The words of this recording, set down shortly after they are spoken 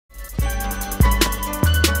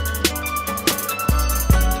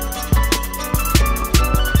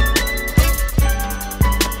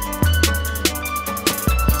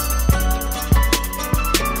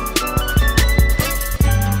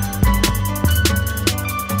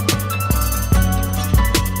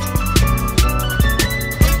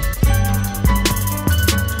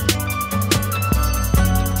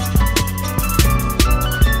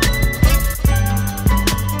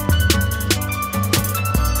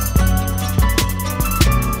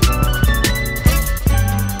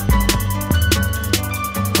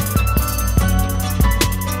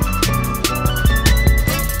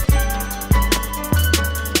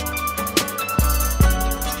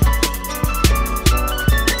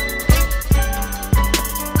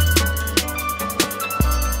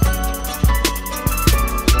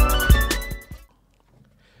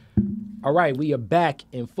All right, we are back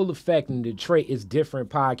in full effect in Detroit is Different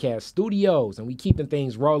podcast studios, and we keeping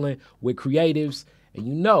things rolling with creatives. And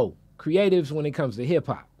you know, creatives when it comes to hip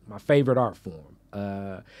hop, my favorite art form.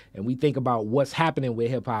 And we think about what's happening with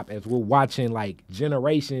hip hop as we're watching like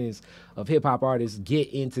generations of hip hop artists get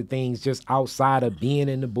into things just outside of being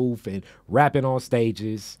in the booth and rapping on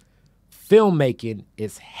stages. Filmmaking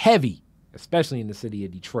is heavy, especially in the city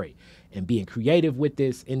of Detroit. And being creative with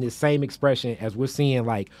this in this same expression as we're seeing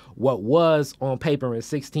like what was on paper in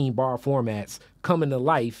 16 bar formats coming to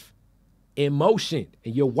life in motion,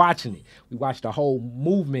 and you're watching it. We watched the whole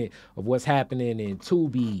movement of what's happening in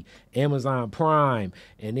Tubi, Amazon Prime,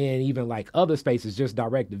 and then even like other spaces, just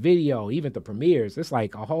direct to video, even the premieres. It's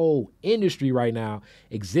like a whole industry right now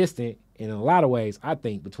existing. And in a lot of ways, I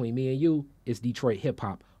think between me and you, it's Detroit hip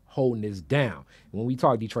hop holding this down. And when we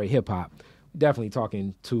talk Detroit hip hop, definitely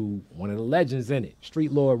talking to one of the legends in it,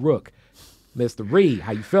 Street Lord Rook, Mr. Ried.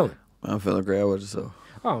 How you feeling? I'm feeling great. What's yourself?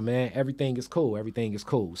 Oh, man, everything is cool. Everything is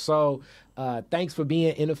cool. So thanks for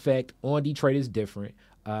being in effect on Detroit is Different.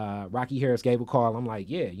 Rocky Harris gave a call. I'm like,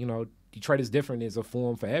 yeah, you know, Detroit is Different is a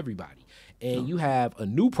forum for everybody. And you have a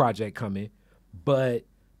new project coming. But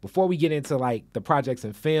before we get into, like, the projects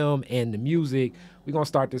in film and the music, we're going to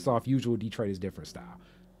start this off usual Detroit is Different style.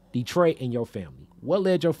 Detroit and your family. What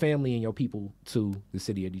led your family and your people to the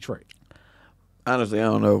city of Detroit? Honestly, I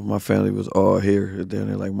don't know. My family was all here.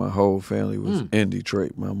 Then, like, my whole family was in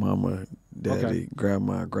Detroit. My mama, daddy,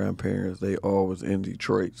 grandma, grandparents, they all was in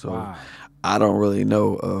Detroit. So I don't really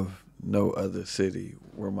know of no other city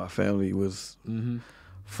where my family was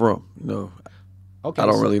from, you know. Okay, I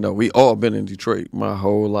don't really know. We all been in Detroit my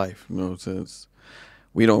whole life, you know, since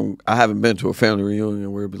I haven't been to a family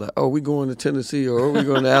reunion where it'd be like, oh, we going to Tennessee or we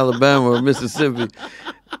going to Alabama or Mississippi.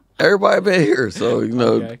 Everybody been here. So, you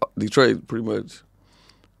know, Detroit pretty much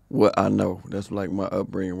what I know. That's like my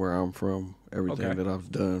upbringing, where I'm from. Everything that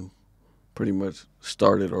I've done pretty much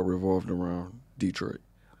started or revolved around Detroit.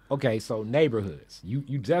 Okay, so neighborhoods. You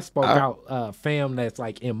just spoke out fam that's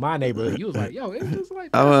like in my neighborhood. You was like, yo, it's just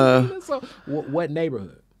like that. So what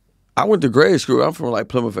neighborhood? I went to grade school. I'm from like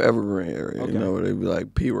Plymouth Evergreen area, you know, where they be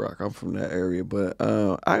like P-Rock. I'm from that area. But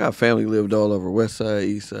I got family lived all over West Side,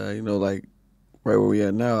 East Side, you know, like right where we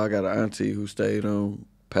at now. I got an auntie who stayed on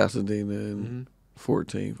Pasadena and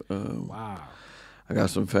 14th. Wow. I got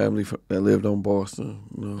some family that lived on Boston.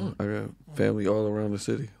 You know, I got family all around the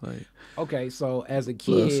city. Like, okay, so as a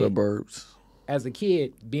kid, suburbs. As a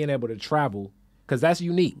kid, being able to travel, because that's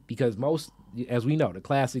unique. Because most, as we know, the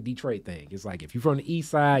classic Detroit thing is like if you're from the east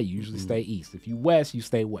side, you usually stay east. If you west, you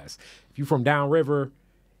stay west. If you're from downriver,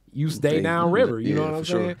 you stay downriver. You know what I'm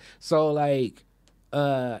saying? Sure. So like,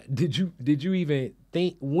 did you even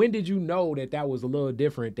think? When did you know that was a little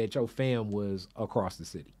different? That your fam was across the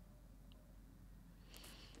city?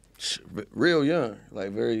 Real young,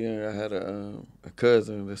 like very young. I had a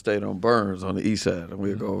cousin that stayed on Burns on the east side, and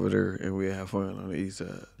we'd go over there and we'd have fun on the east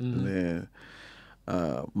side. And then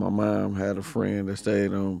my mom had a friend that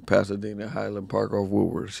stayed on Pasadena, Highland Park off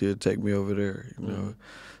Woodward. She'd take me over there, you know.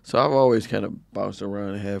 So I've always kind of bounced around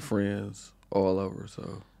and had friends all over.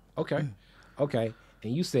 So okay.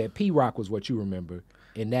 And you said P-Rock was what you remember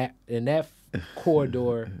in that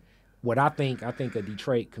corridor. What I think of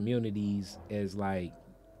Detroit communities as like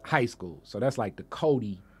high school. So that's like the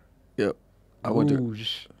Cody,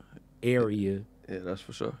 Rouge area. Yeah, that's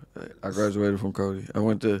for sure. I graduated from Cody. I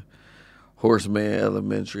went to Horseman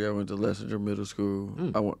Elementary. I went to Lessinger Middle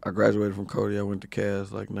School. I graduated from Cody. I went to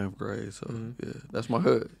Cass like 9th grade. So yeah, that's my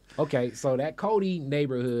hood. Okay, so that Cody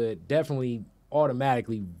neighborhood definitely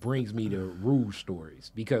automatically brings me to Rouge stories,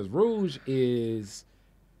 because Rouge is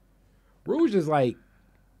like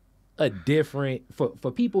a different,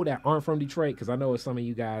 for people that aren't from Detroit, because I know it's some of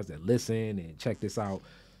you guys that listen and check this out.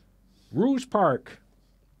 Rouge Park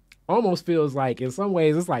almost feels like, in some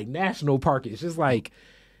ways, it's like National Park. It's just like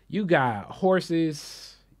you got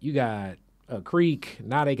horses, you got a creek.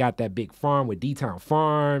 Now they got that big farm with D-Town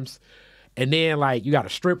Farms. And then, like, you got a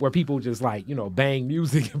strip where people just, like, you know, bang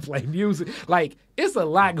music and play music. Like, it's a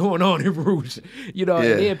lot going on in Rouge, you know.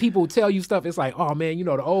 Yeah. And then people tell you stuff. It's like, oh, man, you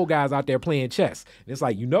know, the old guys out there playing chess. And it's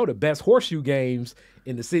like, you know, the best horseshoe games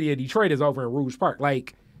in the city of Detroit is over in Rouge Park.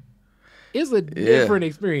 Like, it's a different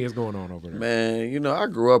experience going on over there. Man, you know, I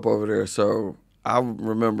grew up over there, so I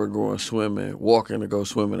remember going swimming, walking to go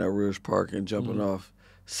swimming at Rouge Park and jumping off.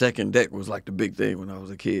 Second deck was, like, the big thing when I was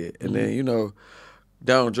a kid. And then, you know,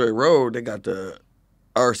 down Dre Road, they got the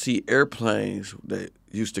RC airplanes that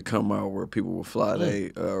used to come out where people would fly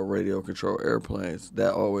their radio control airplanes.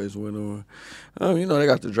 That always went on. You know, they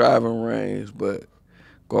got the driving range, but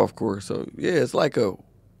golf course. So, yeah, it's like a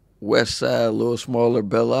West Side, a little smaller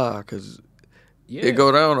Bel Air, because it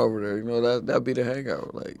go down over there. You know, that'd be the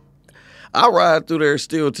hangout. Like, I ride through there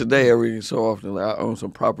still today every so often. Like, I own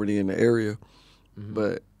some property in the area.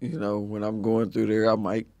 But, you know, when I'm going through there, I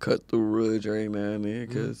might cut through Ridge every now and then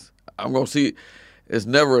because I'm going to see. It's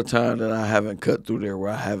never a time that I haven't cut through there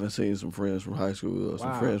where I haven't seen some friends from high school or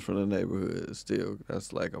some friends from the neighborhood. Still,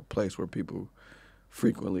 that's like a place where people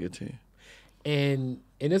frequently attend. And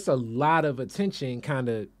it's a lot of attention kind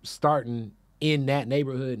of starting in that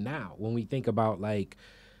neighborhood now when we think about, like,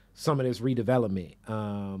 some of this redevelopment,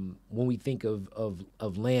 when we think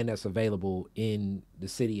of land that's available in the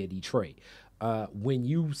city of Detroit. When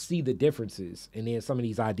you see the differences and then some of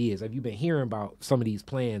these ideas, have you been hearing about some of these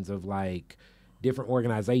plans of, like, different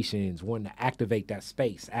organizations wanting to activate that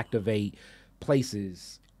space, activate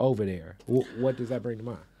places over there? What does that bring to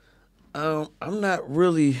mind? I'm not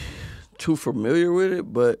really too familiar with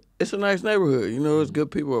it, but it's a nice neighborhood. You know, it's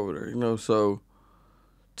good people over there, you know, so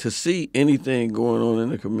to see anything going on in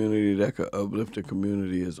the community that could uplift the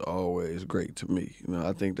community is always great to me. You know,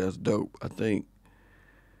 I think that's dope. I think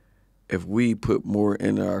if we put more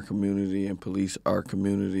into our community and police our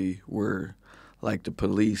community where, like, the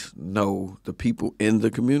police know the people in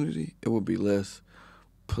the community, it would be less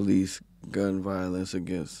police gun violence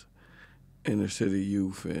against inner city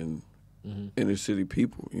youth and inner city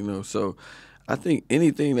people, you know. So I think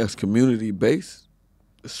anything that's community-based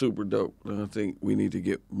is super dope. And I think we need to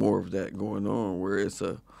get more of that going on where it's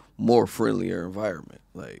a more friendlier environment.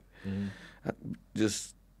 Like,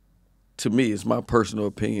 just, to me, it's my personal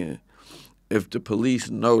opinion, if the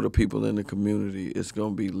police know the people in the community, it's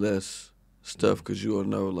going to be less stuff because you'll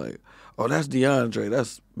know, like, oh, that's DeAndre,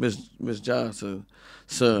 that's Miss Johnson's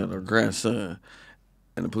son or grandson.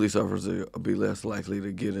 And the police officer will be less likely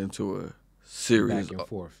to get into a serious... Back and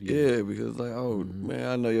forth. Yeah, because, like, oh, man,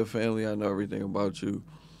 I know your family, I know everything about you.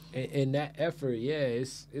 And that effort,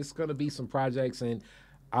 it's going to be some projects, and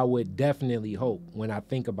I would definitely hope when I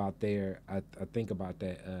think about I think about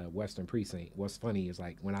that Western Precinct. What's funny is,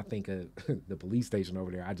 like, when I think of the police station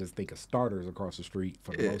over there, I just think of starters across the street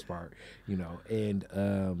for the most part, you know,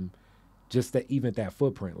 and just that, even that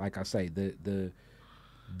footprint, like I say,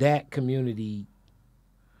 that community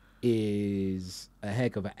is a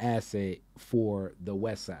heck of an asset for the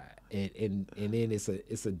West Side, and then it's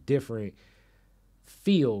a different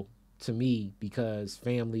feel to me because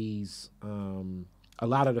families, a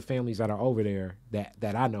lot of the families that are over there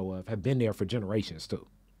that I know of have been there for generations too.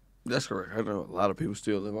 That's correct. I know a lot of people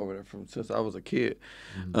still live over there since I was a kid.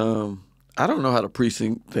 I don't know how the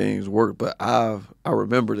precinct things work, but I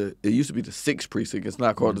remember that it used to be the 6th precinct. It's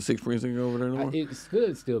not called the 6th precinct over there anymore? It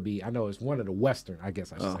could still be. I know it's one of the Western, I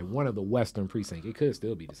guess I should say, one of the Western precinct. It could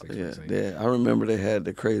still be the 6th precinct. Yeah, I remember they had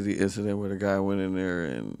the crazy incident where the guy went in there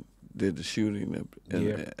and did the shooting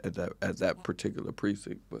at that particular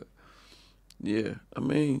precinct. But, yeah, I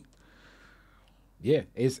mean... Yeah,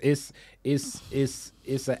 it's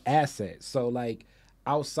an asset. So, like,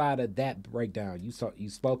 outside of that breakdown, you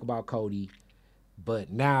spoke about Cody,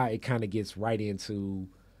 but now it kind of gets right into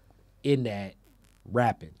in that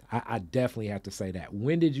rapping. I definitely have to say that.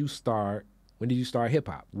 When did you start hip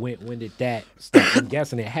hop? When did that start? I'm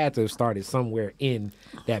guessing it had to have started somewhere in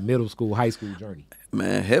that middle school, high school journey.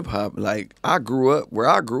 Man, hip hop, like, I grew up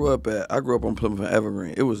on Plymouth and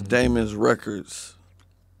Evergreen. It was Damon's Records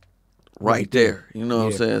right there. You know what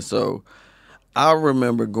I'm saying? So I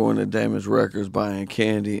remember going to Damon's Records, buying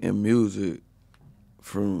candy and music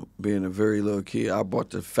from being a very little kid. I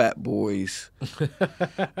bought the Fat Boys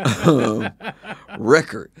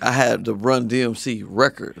record. I had the Run DMC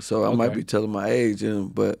record, so I might be telling my age,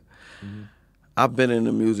 but I've been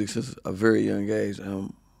into music since a very young age.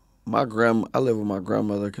 I live with my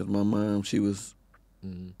grandmother because my mom, she was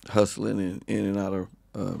hustling in and out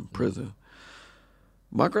of prison.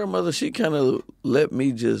 My grandmother, she kind of let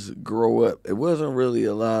me just grow up. It wasn't really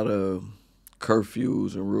a lot of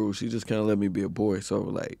curfews and rules. She just kind of let me be a boy. So,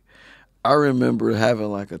 like, I remember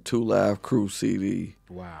having, like, a 2 Live Crew CD.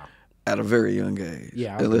 Wow. At a very young age.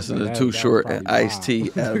 Yeah. And listening to Too Short and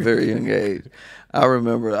Ice-T at a very young age. I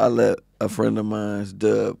remember I let a friend of mine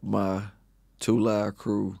dub my 2 Live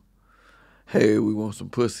Crew, "Hey, we want some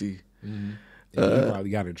pussy." Mm-hmm. He probably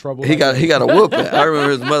got in trouble. He got a whooping. I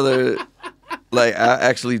remember his mother... Like, I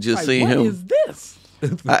actually just seen him. What is this?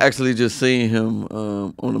 I actually just seen him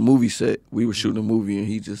on a movie set. We were shooting a movie, and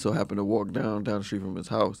he just so happened to walk down the street from his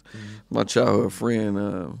house. My childhood friend,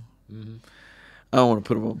 I don't want to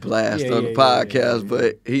put him on blast on the podcast,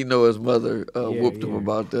 but he know his mother whooped him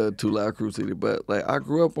about the 2 Live Crew CD. But, like, I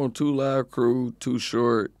grew up on 2 Live Crew, Too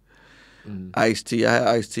Short, Ice-T. I had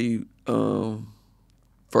Ice-T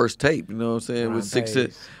first tape, you know what I'm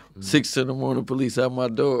saying? 6 in the morning, police at my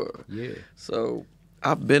door. Yeah. So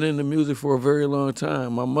I've been into music for a very long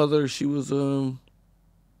time. My mother, she was a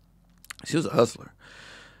hustler.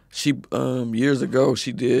 She years ago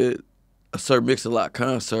she did a Sir Mix-a-Lot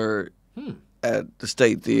concert at the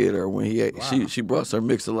State Theater when she brought Sir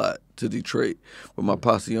Mix-a-Lot to Detroit with my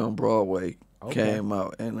posse on Broadway came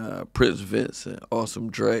out, and Prince Vincent,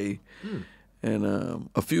 Awesome Dre, and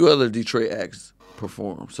a few other Detroit acts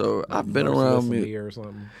performed. So like I've been around me or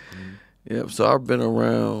something. Yeah, so I've been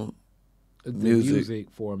around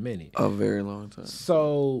music for a minute, a very long time.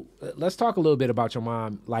 So let's talk a little bit about your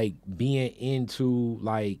mom, like being into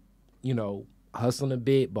like, you know, hustling a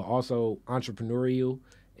bit, but also entrepreneurial,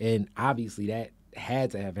 and obviously that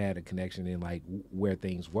had to have had a connection in like where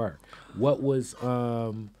things were. What was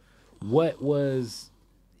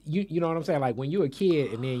you know what I'm saying? Like when you're a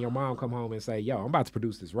kid and then your mom come home and say, "Yo, I'm about to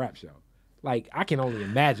produce this rap show." Like I can only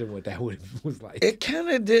imagine what that was like. It kind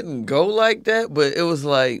of didn't go like that, but it was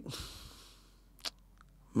like,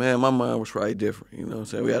 man, my mind was probably different. You know what I'm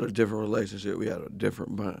saying? We had a different relationship. We had a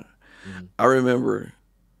different bond. I remember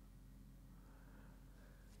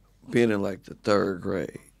being in like the 3rd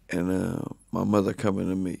grade and my mother coming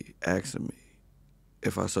to me asking me,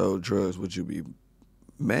 if I sold drugs, would you be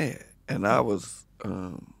mad? And I was,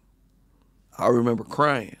 I remember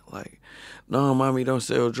crying like, no, mommy, don't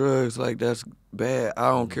sell drugs. Like, that's bad. I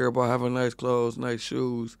don't care about having nice clothes, nice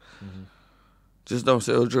shoes. Just don't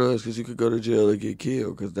sell drugs because you could go to jail or get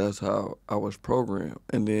killed, because that's how I was programmed.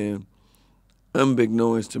 And then,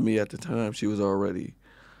 unbeknownst to me at the time, she was already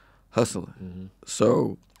hustling.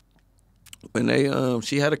 So when they,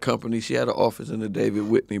 she had a company, she had an office in the David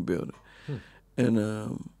Whitney building.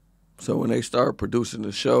 And so when they started producing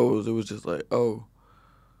the shows, it was just like, oh,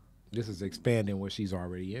 this is expanding what she's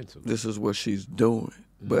already into. This is what she's doing.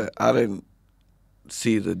 But I didn't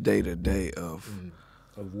see the day-to-day of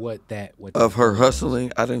her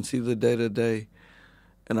hustling. I didn't see the day-to-day,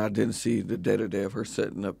 and I didn't see the day-to-day of her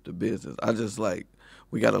setting up the business. I just like,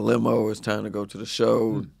 we got a limo, it's time to go to the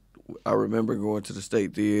show. I remember going to the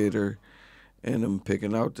State Theater and them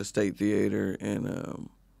picking out the State Theater, and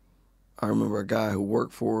I remember a guy who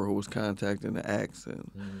worked for her who was contacting the acts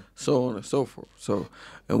and so on and so forth. So,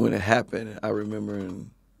 and when it happened, I remember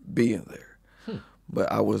being there.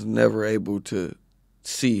 But I was never able to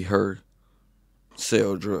see her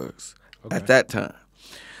sell drugs at that time.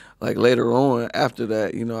 Like later on, after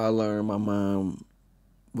that, you know, I learned my mom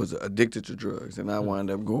was addicted to drugs, and I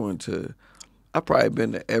wound up going to, I've probably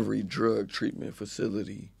been to every drug treatment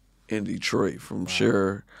facility in Detroit, from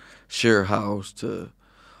Share House to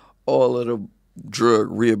all of the drug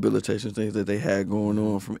rehabilitation things that they had going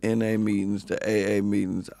on, from NA meetings to AA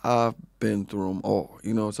meetings. I've been through them all,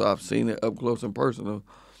 you know, so I've seen it up close and personal,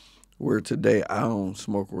 where today I don't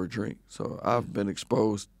smoke or drink. So I've been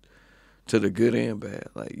exposed to the good and bad.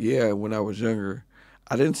 Like, yeah, when I was younger,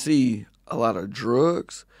 I didn't see a lot of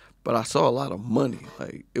drugs, but I saw a lot of money.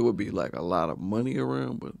 Like, it would be like a lot of money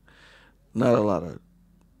around, but not a lot of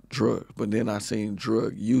drugs. But then I seen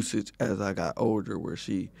drug usage as I got older, where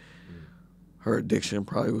her addiction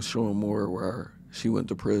probably was showing more, where she went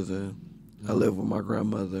to prison. I lived with my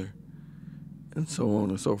grandmother, and so on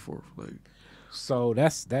and so forth. Like, so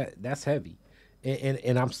that's heavy,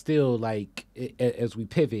 and I'm still like, as we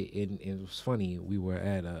pivot, and it was funny. We were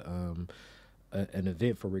at an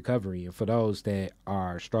event for recovery, and for those that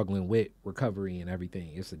are struggling with recovery and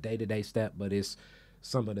everything, it's a day-to-day step, but it's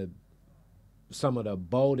some of the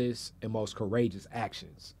boldest and most courageous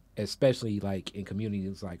actions, especially like in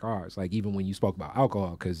communities like ours. Like even when you spoke about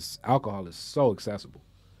alcohol, because alcohol is so accessible.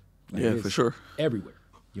 Like, yeah, for sure. Everywhere.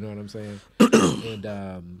 You know what I'm saying?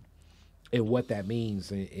 And what that means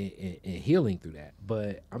in healing through that.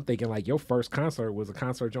 But I'm thinking like your first concert was a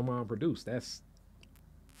concert your mom produced. That's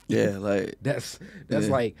like that's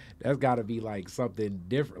like, that's got to be like something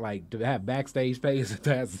different. Like to have backstage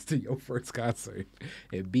passes to your first concert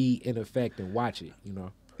and be in effect and watch it. You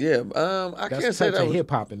know. Yeah, I can't say that was hip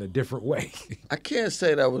hop in a different way. I can't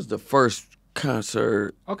say that was the first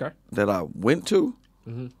concert that I went to,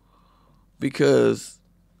 because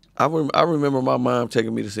I remember my mom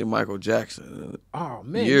taking me to see Michael Jackson. Oh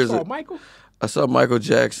man, you saw Michael? I saw Michael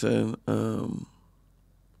Jackson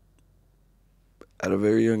at a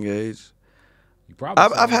very young age. You probably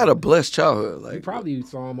I've had a blessed childhood. Like, you probably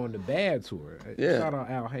saw him on the Bad tour. Yeah. Shout out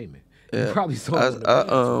Al Heyman. Yeah. You probably saw him on the Bad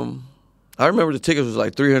tour. I remember the tickets was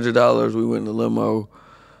like $300. We went in the limo,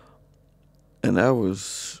 and that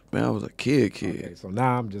was, man, I was a kid. Okay, so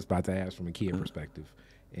now I'm just about to ask from a kid perspective,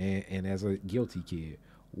 and as a guilty kid,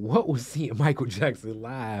 what was seeing Michael Jackson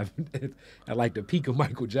live at like the peak of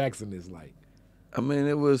Michael Jackson is like? I mean,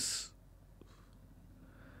 it was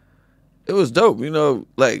It was dope, you know.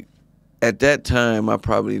 Like at that time, I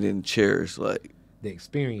probably didn't cherish like the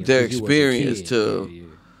experience. Their experience to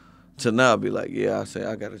to now be like, yeah, I say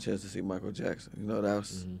I got a chance to see Michael Jackson. You know, that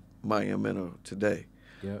was monumental today.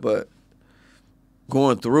 Yep. But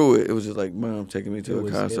going through it, it was just like mom taking me to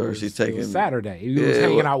a concert. She's taking it was Saturday. You was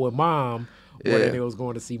hanging out with mom, or then it was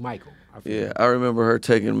going to see Michael. I remember her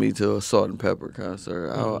taking me to a Salt and Pepper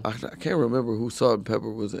concert. I can't remember who Salt and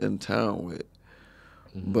Pepper was in town with,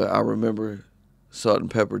 but I remember Salt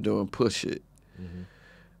and Pepper doing Push It.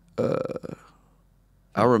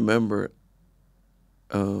 I remember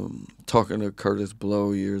talking to Curtis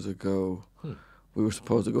Blow years ago. We were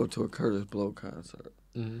supposed to go to a Curtis Blow concert.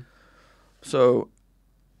 So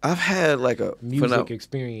I've had like a music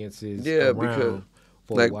experiences because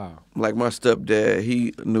for a while. Like my stepdad,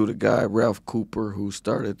 he knew the guy Ralph Cooper who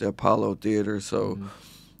started the Apollo Theater. So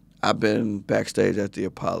I've been backstage at the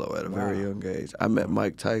Apollo at a very young age. I met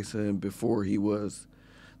Mike Tyson before he was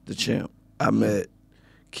the champ. I met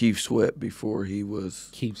Keith Sweat before he was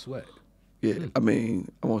Keith Sweat. Yeah, I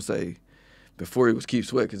mean, I won't say before he was Keith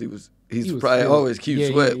Sweat because he's probably always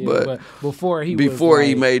Keith Sweat, but before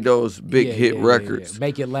he made those big hit records,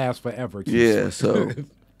 Make It Last Forever. Keith Sweat. So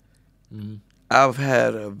I've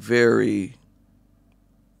had a very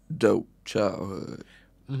dope childhood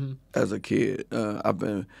as a kid. I've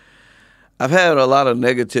had a lot of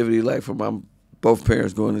negativity, like from both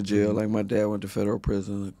parents going to jail. Like my dad went to federal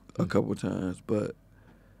prison a couple times, but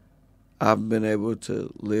I've been able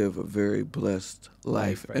to live a very blessed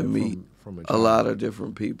life and meet a lot of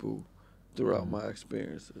different people throughout my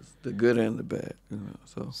experiences, the good and the bad. You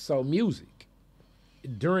know, so music.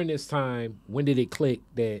 During this time, when did it click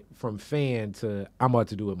that from fan to I'm about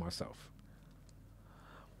to do it myself?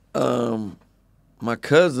 My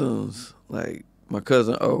cousins, like my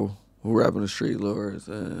cousin O, who rapping the Street Lords,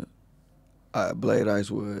 and Blade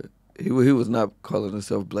Icewood. He was not calling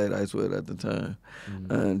himself Blade Icewood at the time.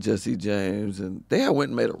 And Jesse James, and they had went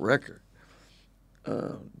and made a record.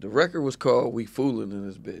 The record was called "We Foolin' in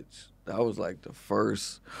This Bitch." That was like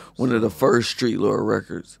one of the first Street Lord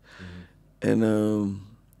records. And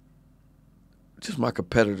just my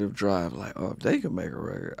competitive drive, like, oh, if they can make a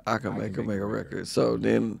record, I can make a record. So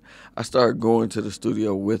then I started going to the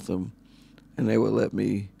studio with them, and they would let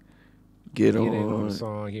me get on the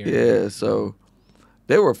song here. Yeah, so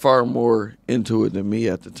they were far more into it than me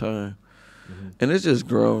at the time. And it's just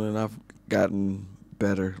grown, and I've gotten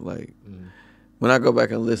better. Like, when I go back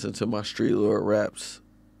and listen to my Street Lord raps.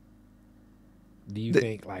 Do you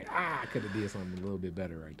think, like, I could have did something a little bit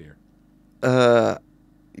better right there?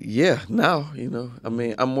 Yeah, now, you know. I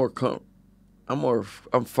mean, I'm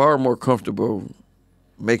far more comfortable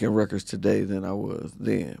making records today than I was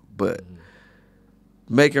then. But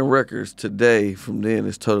making records today from then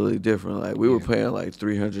is totally different. Like, we were paying like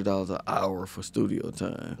 $300 an hour for studio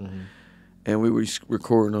time. And we were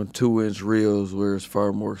recording on 2-inch reels, where it's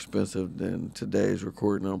far more expensive than today's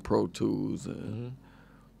recording on Pro Tools and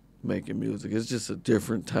making music. It's just a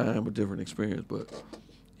different time, a different experience. But,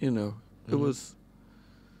 you know,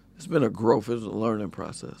 it's been a growth. It was a learning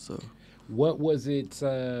process. So, what was it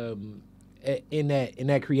in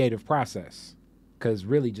that creative process? Because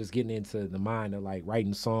really, just getting into the mind of like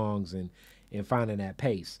writing songs and finding that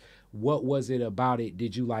pace. What was it about it?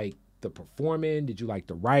 Did you like the performing? Did you like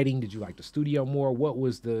the writing? Did you like the studio more? What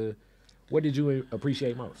did you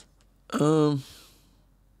appreciate most?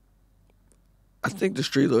 I think the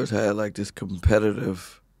Street Lords had like this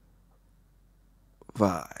competitive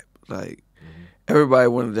vibe. Like, everybody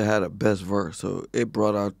wanted to have the best verse, so it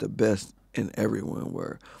brought out the best in everyone.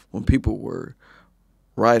 Where when people were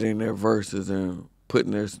writing their verses and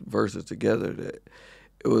putting their verses together, that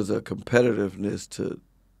it was a competitiveness to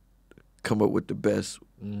come up with the best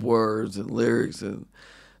words and lyrics and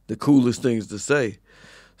the coolest things to say.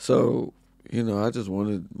 So, you know, I just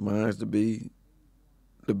wanted mine to be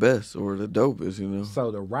the best or the dopest, you know.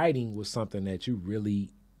 So the writing was something that you really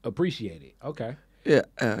appreciated. Okay. Yeah,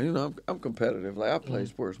 you know, I'm competitive. Like, I played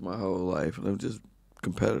sports my whole life, and I'm just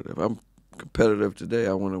competitive. I'm competitive today.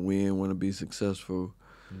 I want to win, want to be successful.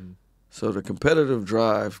 So the competitive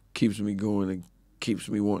drive keeps me going and keeps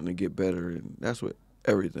me wanting to get better, and that's what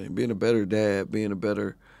everything. Being a better dad, being a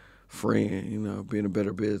better friend, you know, being a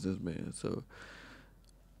better businessman. So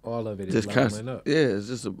all of it is leveling up. Yeah,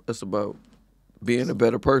 it's about being a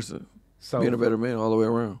better person, being a better man all the way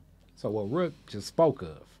around. So what Rook just spoke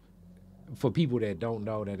of, for people that don't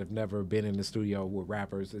know, that have never been in the studio with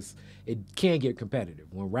rappers, it can get competitive.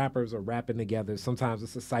 When rappers are rapping together, sometimes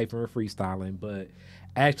it's a cipher and freestyling, but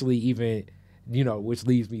actually even you know, which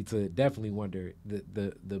leads me to definitely wonder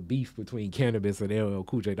the beef between Cannabis and LL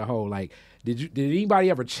Cool J. The whole like, did anybody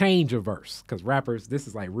ever change a verse? Because rappers, this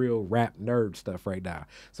is like real rap nerd stuff right now.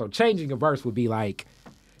 So changing a verse would be like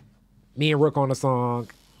me and Rook on a song.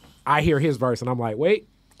 I hear his verse and I'm like, wait.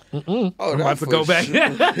 I'm about to go back. Sure.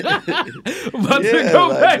 back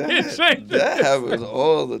and change that happens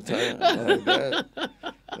all the time. Like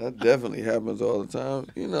that definitely happens all the time.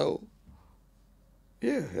 You know.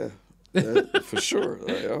 Yeah. For sure.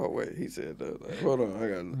 Like, oh wait, he said that. Like, hold on, I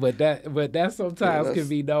got. But that sometimes can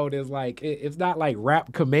be known as like it's not like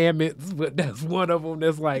rap commandments, but that's one of them.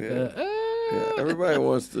 That's like, everybody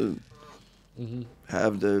wants to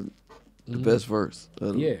have the best verse.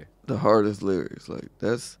 The hardest lyrics. Like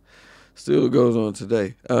that's still goes on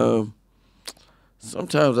today.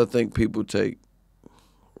 Sometimes I think people take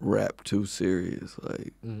rap too serious.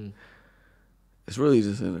 Like. It's really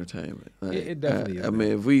just entertainment. Like, it definitely is. I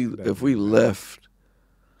mean, if we left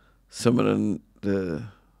some of the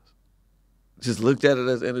just looked at it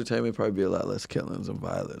as entertainment, it'd probably be a lot less killings and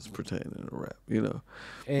violence pertaining to rap, you know.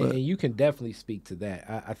 And you can definitely speak to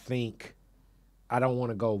that. I think I don't want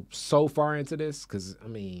to go so far into this because, I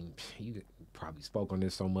mean, you probably spoke on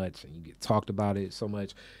this so much and you get talked about it so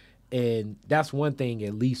much. And that's one thing,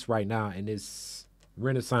 at least right now, in this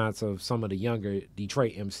renaissance of some of the younger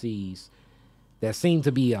Detroit MCs that seem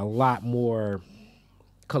to be a lot more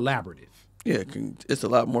collaborative. Yeah, it's a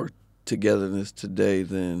lot more togetherness today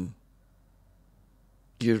than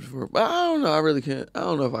years before. But I don't know. I really can't. I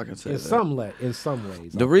don't know if I can say that. In some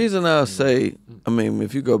ways. The reason I'll say, I mean,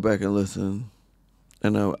 if you go back and listen,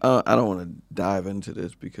 and I don't want to dive into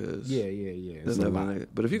this because yeah. It's a lot.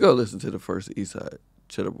 But if you go listen to the first Eastside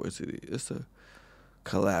Chedda Boys CD, it's a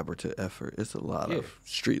collaborative effort. It's a lot of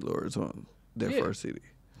street lords on their first CD.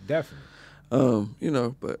 Definitely. You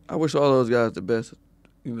know, but I wish all those guys the best.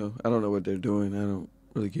 You know, I don't know what they're doing. I don't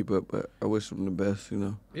really keep up, but I wish them the best, you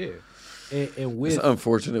know. Yeah. And with it's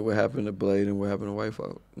unfortunate what happened to Blade and what happened to White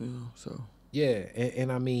Folk, you know, so. Yeah,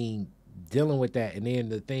 and I mean, dealing with that, and then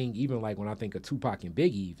the thing, even like when I think of Tupac and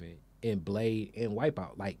Biggie even, and Blade and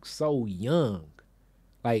Wipeout, like so young.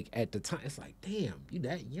 Like at the time, it's like, damn, you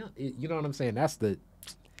that young. You know what I'm saying? That's the...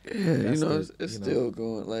 Yeah, you know, it's still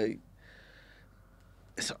going, like...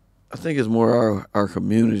 I think it's more our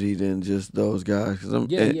community than just those guys. Cause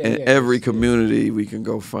in every community, we can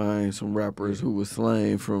go find some rappers who was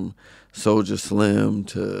slain, from Soulja Slim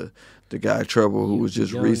to the guy Trouble, who was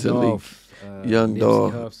just recently Young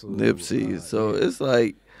Dolph, Nipsey. So it's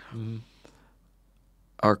like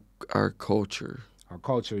our culture. Our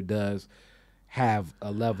culture does have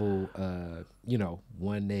a level, you know,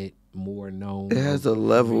 one that more known. It has a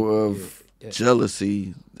level of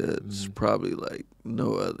jealousy that's probably like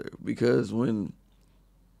no other, because when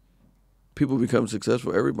people become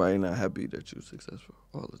successful, everybody not happy that you're successful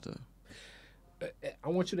all the time. I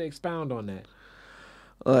want you to expound on that.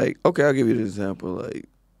 Like, okay, I'll give you an example. Like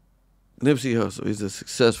Nipsey Hussle, he's a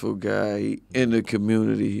successful guy in the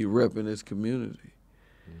community. He repping his community,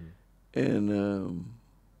 and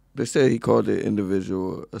they say he called the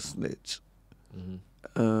individual a snitch.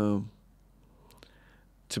 To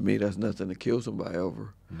me, that's nothing to kill somebody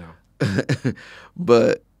over. No.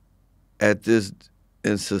 But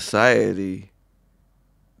in society,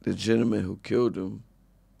 the gentleman who killed him,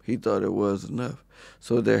 he thought it was enough.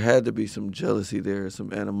 So there had to be some jealousy there,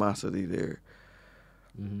 some animosity there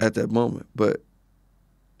at that moment. But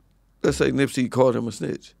let's say Nipsey called him a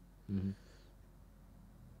snitch.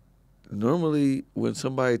 Normally, when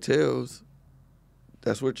somebody tells,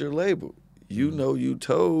 that's what you're labeled. You know you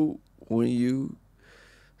told when you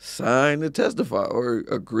signed to testify or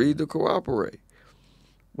agreed to cooperate.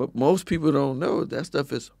 What most people don't know, that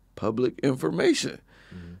stuff is public information.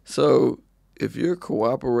 So if you're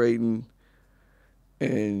cooperating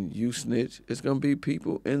and you snitch, it's going to be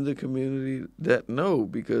people in the community that know,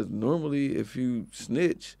 because normally if you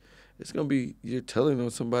snitch, it's going to be you're telling on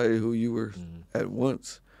somebody who you were at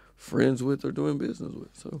once friends with or doing business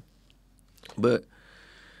with. So, but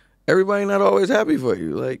everybody not always happy for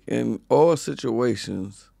you. Like in all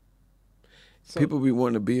situations, people be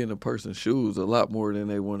wanting to be in a person's shoes a lot more than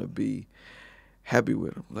they want to be happy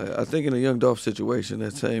with them. Like, I think in a Young Dolph situation,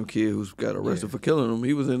 that same kid who's got arrested for killing him,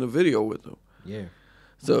 he was in the video with him. Yeah.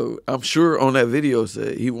 So I'm sure on that video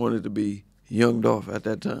said he wanted to be Young Dolph at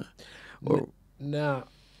that time. Now,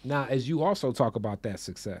 as you also talk about that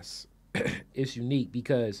success, it's unique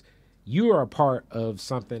because you are a part of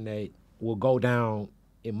something that will go down,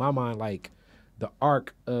 in my mind, like the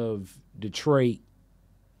arc of Detroit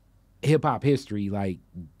hip-hop history. Like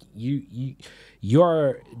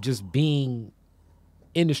you're just being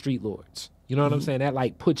in the street lords. You know what I'm saying? That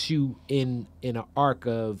like puts you in an arc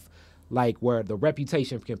of like where the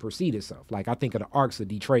reputation can precede itself. Like I think of the arcs of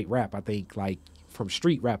Detroit rap. I think like from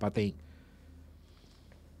street rap, I think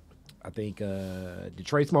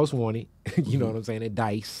Detroit's Most Wanted. You know what I'm saying? And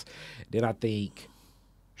Dice. Then I think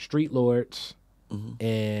Street Lords,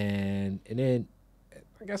 and then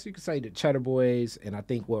I guess you could say the Chedda Boys, and I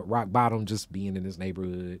think Rock Bottom just being in this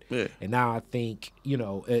neighborhood. Yeah. And now I think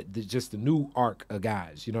just the new arc of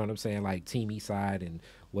guys. You know what I'm saying? Like Team Eastside and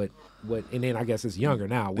what, and then I guess it's younger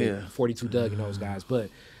now with 42 Doug and those guys,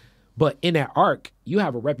 but in that arc, you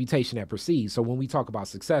have a reputation that precedes. So when we talk about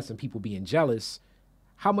success and people being jealous,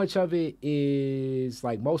 how much of it is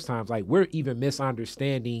like most times like we're even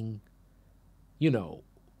misunderstanding,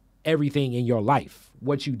 everything in your life,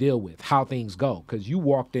 what you deal with, how things go. Because you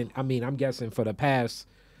walked in, I mean, I'm guessing for the past,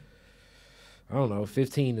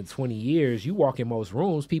 15 to 20 years, you walk in most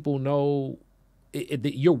rooms, people know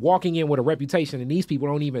you're walking in with a reputation, and these people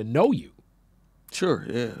don't even know you. Sure,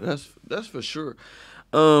 yeah, that's for sure.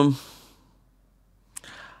 How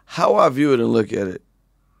I view it and look at it,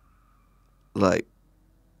 like,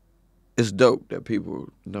 it's dope that people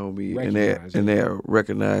know me and they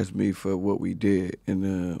recognize me for what we did,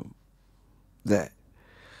 and that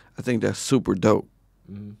I think that's super dope.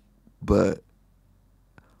 But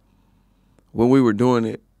when we were doing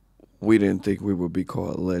it, we didn't think we would be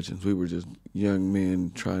called legends. We were just young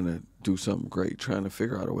men trying to do something great, trying to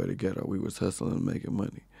figure out a way to get out. We was hustling and making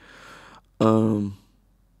money.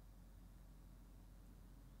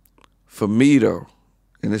 For me though,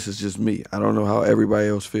 and this is just me, I don't know how everybody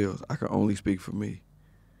else feels. I can only speak for me.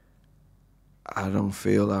 I don't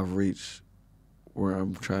feel I've reached where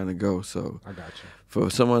I'm trying to go. So I got you.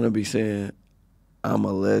 For someone to be saying I'm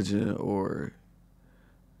a legend or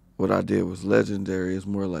what I did was legendary, is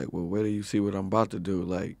more like, well, where do you see what I'm about to do?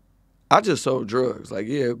 Like, I just sold drugs. Like,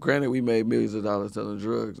 yeah, granted, we made millions of dollars selling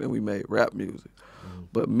drugs and we made rap music.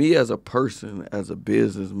 But me as a person, as a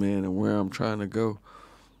businessman, and where I'm trying to go,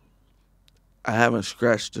 I haven't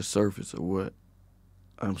scratched the surface of what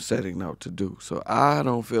I'm setting out to do. So I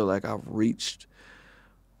don't feel like I've reached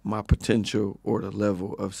my potential or the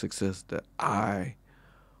level of success that I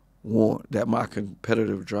want, that my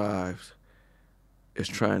competitive drive is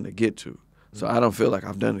trying to get to. So I don't feel like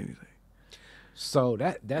I've done anything. So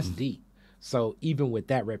that's deep. So even with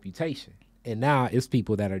that reputation, and now it's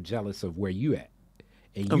people that are jealous of where you at,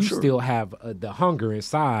 and you still have the hunger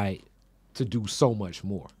inside to do so much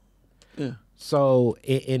more. Yeah. So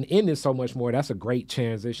in this so much more, that's a great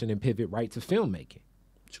transition and pivot right to filmmaking.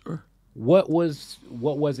 Sure. What was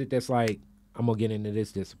it that's like, I'm gonna get into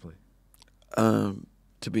this discipline?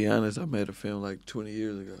 To be honest, I made a film like 20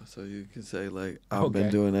 years ago, so you can say like I've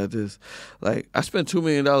been doing that. I spent $2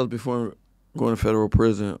 million before going to federal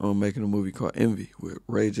prison on making a movie called Envy with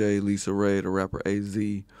Ray J, Lisa Ray, the rapper AZ,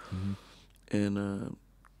 and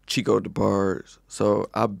Chico DeBarge. So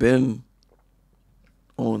I've been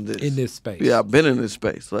on this. In this space. Yeah, I've been in this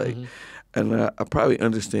space. And I probably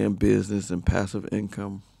understand business and passive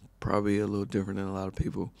income probably a little different than a lot of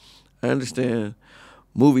people. I understand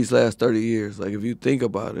movies last 30 years. Like, if you think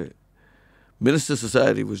about it, Minister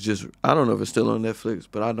Society was just, I don't know if it's still on Netflix,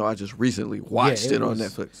 but I know I just recently watched it on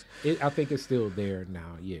Netflix. I think it's still there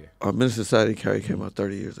now, yeah. Minister Society came out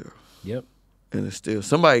 30 years ago. Yep. And it's still,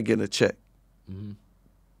 somebody getting a check.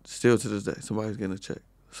 Still to this day, somebody's getting a check.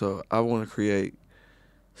 So I want to create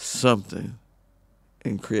something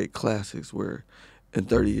and create classics where in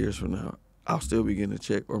 30 years from now, I'll still be getting a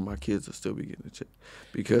check, or my kids will still be getting a check.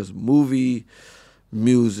 Because movie,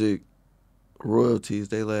 music, royalties,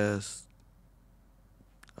 they last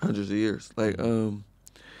hundreds of years. Like,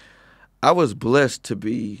 I was blessed to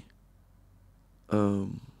be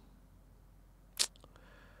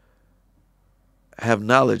have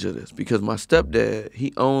knowledge of this, because my stepdad,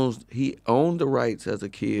 he owned the rights as a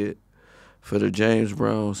kid for the James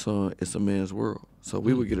Brown song "It's a Man's World." So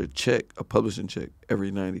we would get a publishing check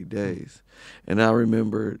every 90 days. And I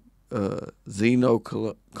remember Zeno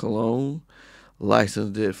Cologne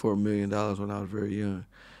licensed it for $1 million when I was very young.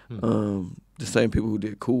 The same people who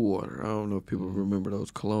did Cool Water. I don't know if people remember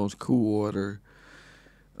those colognes. Cool Water.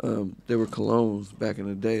 They were colognes back in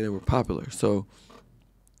the day. They were popular. So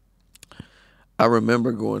I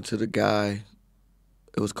remember going to the guy.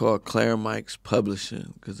 It was called Claire Mike's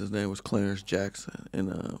Publishing, because his name was Clarence Jackson.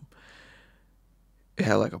 And it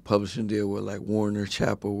had like a publishing deal with like Warner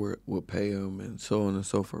Chappell would pay him and so on and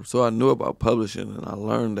so forth. So I knew about publishing, and I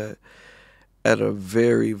learned that at a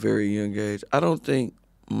very, very young age. I don't think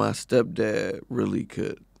my stepdad really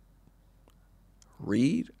could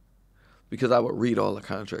read, because I would read all the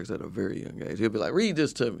contracts at a very young age. He'd be like, read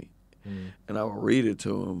this to me. and I would read it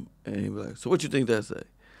to him, and he'd be like, "So what you think that say?"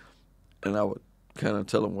 And I would kind of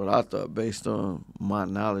tell him what I thought based on my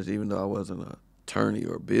knowledge, even though I wasn't an attorney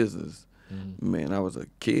or business man. I was a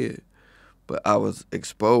kid, but I was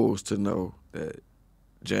exposed to know that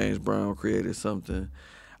James Brown created something.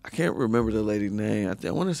 I can't remember the lady's name.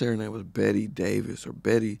 I want to say her name was Betty Davis or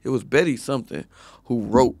Betty. It was Betty something who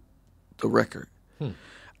wrote the record.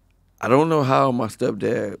 I don't know how my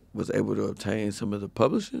stepdad was able to obtain some of the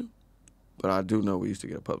publishing, but I do know we used to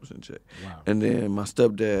get a publishing check. Wow. And then my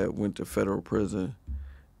stepdad went to federal prison,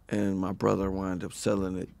 and my brother wound up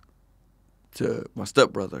selling it to my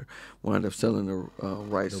stepbrother. Wound up selling the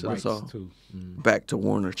rights to the song back to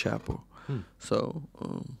Warner Chappell. So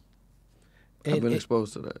I've been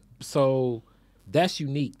exposed to that. So that's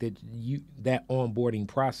unique that onboarding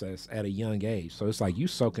process at a young age. So it's like you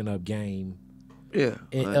soaking up game. Yeah,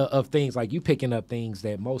 of things like you picking up things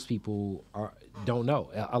that most people don't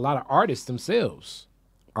know. A lot of artists themselves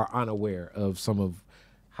are unaware of some of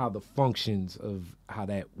how the functions of how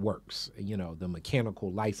that works, the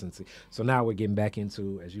mechanical licensing. So now we're getting back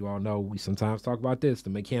into, as you all know, we sometimes talk about this, the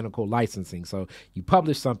mechanical licensing. So you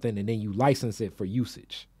publish something and then you license it for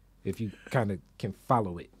usage, if you kind of can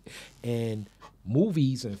follow it. And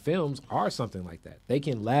movies and films are something like that. They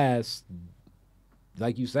can last,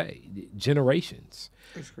 like you say, generations.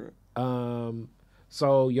 That's correct.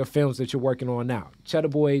 So your films that you're working on now, Chedda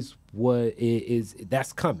Boys,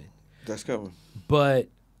 that's coming. That's coming. But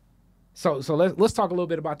so let's talk a little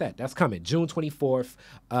bit about that. That's coming June 24th.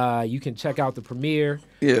 You can check out the premiere.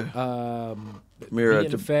 Yeah. Premiere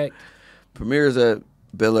in effect. Premiere's at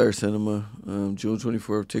Bel Air Cinema, June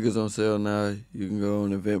 24th. Tickets on sale now. You can go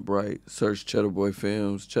on Eventbrite, search Chedda Boy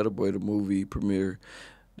Films, Chedda Boy the movie premiere.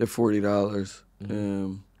 They're $40.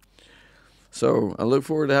 So I look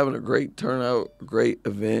forward to having a great turnout, great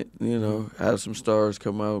event, have some stars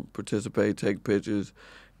come out, participate, take pictures,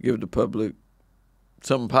 give the public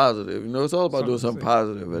something positive. It's all about doing something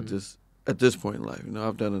positive at this point in life.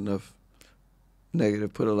 I've done enough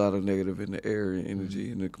negative, put a lot of negative in the air and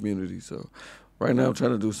energy in the community. So right now I'm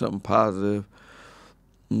trying to do something positive.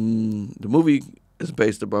 The movie is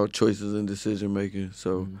based about choices and decision making.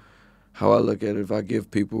 So how I look at it, if I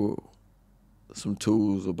give people some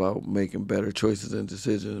tools about making better choices and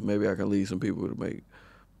decisions, maybe I can lead some people to make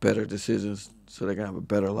better decisions so they can have a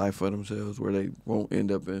better life for themselves where they won't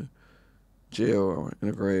end up in jail or in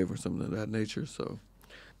a grave or something of that nature. So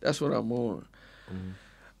that's what I'm on.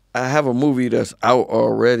 I have a movie that's out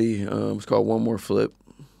already. It's called One More Flip.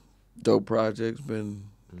 Dope project. It's been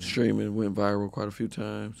streaming, went viral quite a few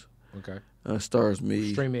times. Okay. Stars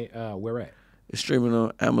me. Streaming, where at? It's streaming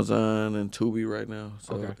on Amazon and Tubi right now.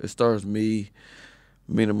 So It stars me,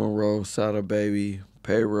 Mina Monroe, Sada Baby,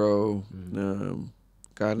 Payroll,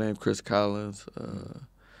 guy named Chris Collins,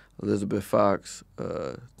 Elizabeth Fox,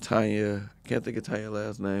 Tanya. Can't think of Tanya's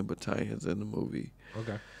last name, but Tanya's in the movie.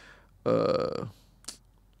 Okay.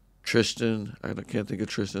 Tristan. I can't think of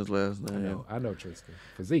Tristan's last name. I know Tristan.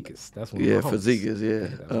 Fazekas. That's one of my homies. Fazekas, yeah.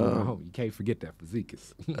 That's one of my homies. You can't forget that,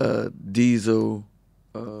 Fazekas. Diesel.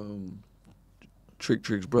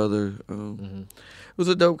 Trick's brother. It was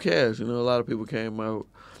a dope cast. A lot of people came out.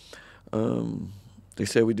 They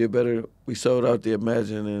said we did better. We sold out the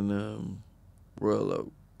Imagine and Royal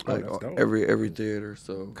Oak, every theater.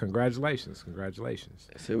 So congratulations.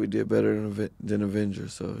 They said we did better than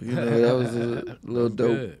Avengers. So that was a little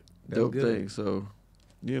dope thing. So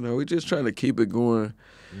we just trying to keep it going.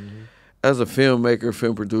 As a filmmaker,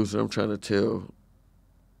 film producer, I'm trying to tell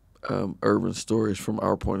urban stories from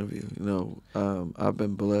our point of view. I've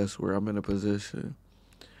been blessed where I'm in a position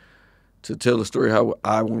to tell the story how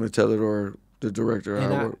I want to tell it, or the director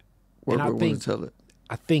I want to tell it.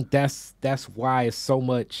 I think that's why it's so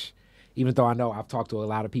much. Even though I know I've talked to a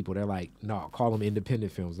lot of people, they're like, "No, call them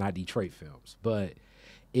independent films, not Detroit films." But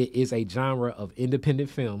it is a genre of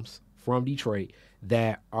independent films from Detroit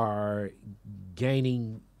that are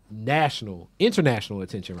gaining international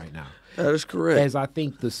attention right now. That is correct. As I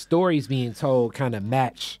think the stories being told kind of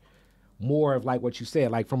match more of like what you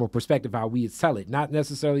said, like from a perspective how we tell it. Not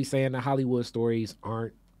necessarily saying that Hollywood stories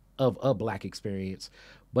aren't of a black experience,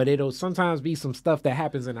 but it'll sometimes be some stuff that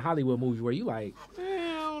happens in a Hollywood movie where you like,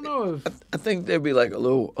 I don't know if I think they'd be like a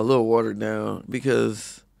little watered down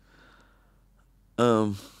because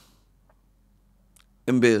in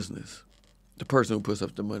business, the person who puts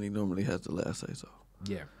up the money normally has the last say so.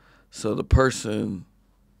 Yeah. So the person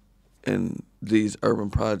in these urban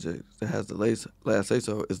projects that has the last say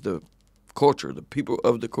so is the culture, the people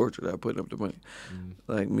of the culture that are putting up the money.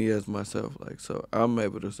 Like me as myself. So I'm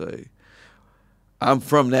able to say, I'm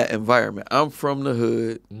from that environment. I'm from the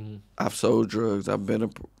hood. I've sold drugs. I've been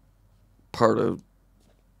part of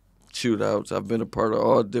shootouts. I've been a part of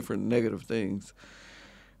all different negative things.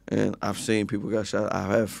 And I've seen people got shot. I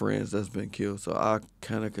have friends that's been killed. So I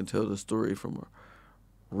kind of can tell the story from a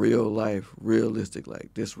real life, realistic, like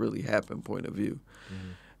this really happened point of view.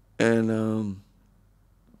 And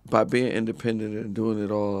by being independent and doing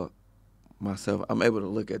it all myself, I'm able to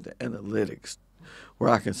look at the analytics where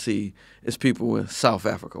I can see it's people in South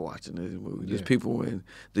Africa watching this movie. There's people in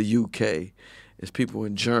the UK. It's people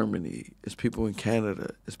in Germany. It's people in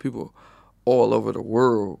Canada. It's people all over the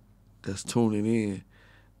world that's tuning in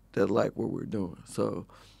that like what we're doing. So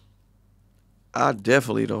I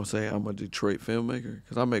definitely don't say I'm a Detroit filmmaker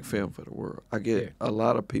because I make film for the world. I get a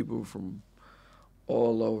lot of people from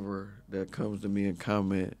all over that comes to me and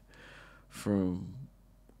comment from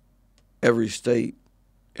every state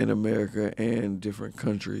in America and different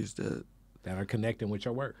countries that are connecting with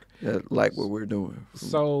your work. That like what we're doing.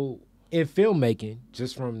 So in filmmaking,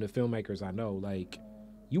 just from the filmmakers I know, like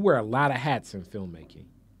you wear a lot of hats in filmmaking.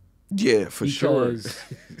 Yeah, for sure.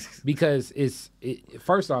 Because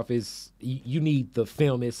first off, you need the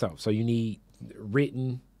film itself. So you need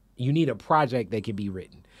a project that can be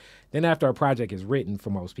written. Then after a project is written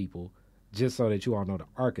for most people, just so that you all know the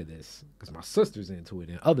arc of this, because my sister's into it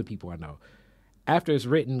and other people I know, after it's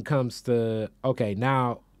written comes to, okay,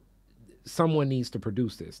 now someone needs to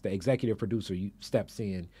produce this. The executive producer steps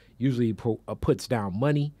in, usually puts down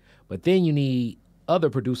money, but then you need other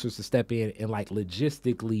producers to step in and like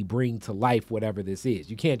logistically bring to life whatever this is.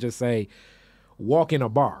 You can't just say, walk in a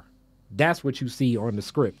bar. That's what you see on the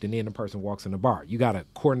script, and then the person walks in the bar. You got to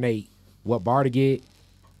coordinate what bar to get,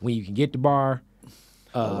 when you can get the bar.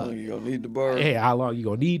 How long you gonna need the bar? Yeah, how long you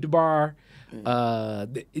gonna need the bar.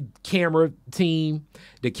 The camera team,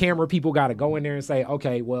 the camera people got to go in there and say,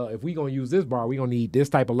 okay, well, if we gonna use this bar, we gonna need this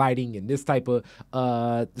type of lighting and this type of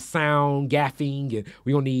sound gaffing, and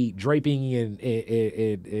we gonna need draping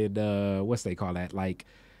and what's they call that, like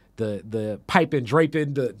the pipe and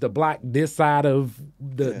draping the block this side of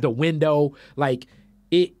the window. Like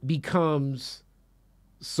it becomes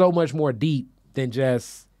so much more deep than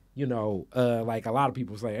just, like a lot of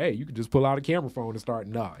people say, hey, you can just pull out a camera phone and start.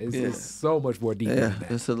 No, it's so much more deep than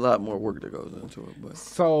that. It's a lot more work that goes into it. But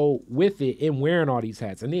so with it, and wearing all these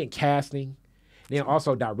hats, and then casting, then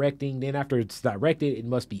also directing, then after it's directed, it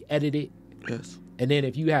must be edited. Yes. And then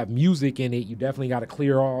if you have music in it, you definitely got to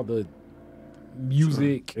clear all the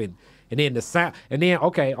music and then the sound. And then,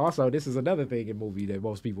 okay, also, this is another thing in movie that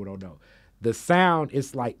most people don't know. The sound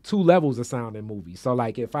is like 2 levels of sound in movies. So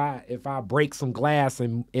like if I break some glass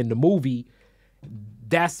in the movie,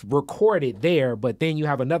 that's recorded there, but then you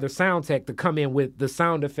have another sound tech to come in with the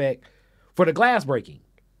sound effect for the glass breaking,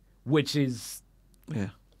 which is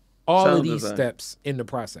all sound of these design. Steps in the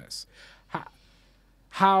process.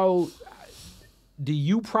 How do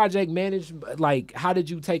you project manage? Like, how did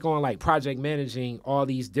you take on like project managing all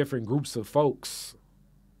these different groups of folks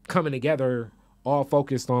coming together, all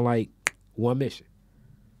focused on like one mission?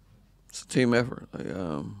 It's a team effort. Like,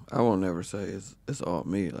 I won't never say it's all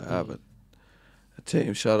me. Like I have a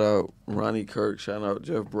team. Shout out Ronnie Kirk. Shout out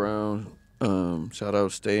Jeff Brown. Shout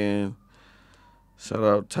out Stan. Shout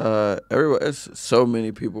out Todd. Everybody. It's so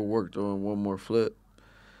many people worked on One More Flip.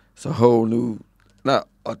 It's a whole new, not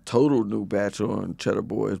a total new batch on Chedda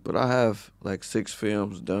Boys, but I have like 6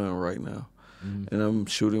 films done right now. And I'm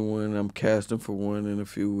shooting one. I'm casting for one in a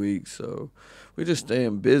few weeks. So we're just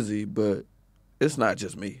staying busy, but it's not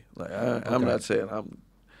just me. Like I'm not saying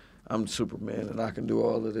I'm Superman and I can do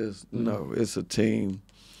all of this. No, it's a team.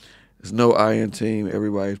 It's no I in team.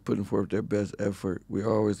 Everybody's putting forth their best effort. We're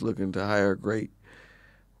always looking to hire great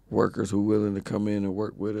workers who are willing to come in and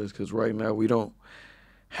work with us, because right now we don't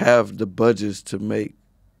have the budgets to make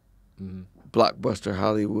blockbuster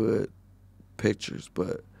Hollywood pictures,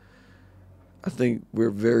 but I think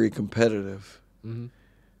we're very competitive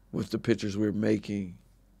with the pictures we're making.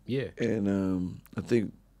 Yeah. And I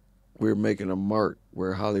think we're making a mark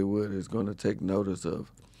where Hollywood is going to take notice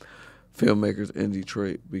of filmmakers in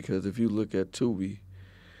Detroit, because if you look at Tubi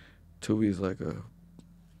is like a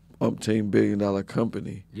 $1 billion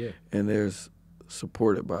company. Yeah. And there's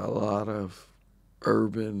supported by a lot of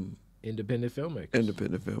urban independent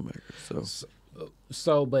filmmakers.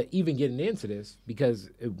 So, but even getting into this, because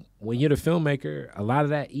when you're the filmmaker, a lot of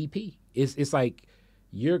that EP, it's like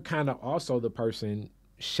you're kind of also the person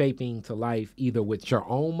shaping to life either with your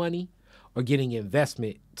own money or getting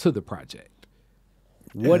investment to the project.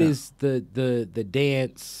 What is the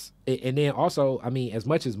dance? And then also, I mean, as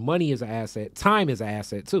much as money is an asset, time is an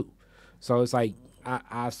asset too. So it's like,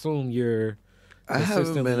 I assume you're... I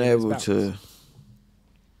haven't been able to...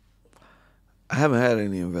 I haven't had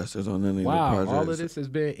any investors on any of the projects. Wow, all of this has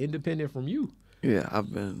been independent from you. Yeah,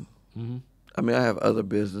 I've been. Mm-hmm. I mean, I have other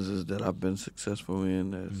businesses that I've been successful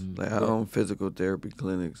in. That's I own physical therapy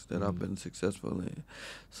clinics that I've been successful in.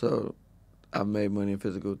 So I've made money in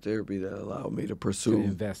physical therapy that allowed me to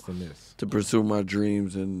invest in this, to pursue my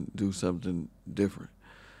dreams and do something different.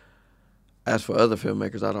 As for other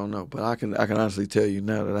filmmakers, I don't know, but I can honestly tell you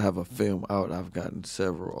now that I have a film out, I've gotten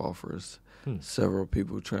several offers, several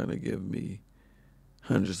people trying to give me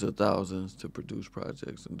hundreds of thousands to produce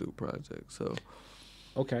projects and do projects. So,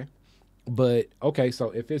 okay, so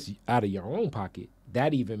if it's out of your own pocket,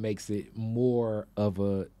 that even makes it more of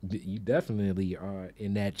a. You definitely are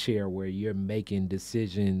in that chair where you're making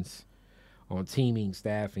decisions on teaming,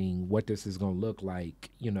 staffing, what this is going to look like.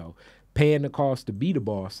 You know, paying the cost to be the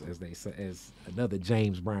boss, as they say, as another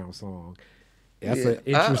James Brown song. That's an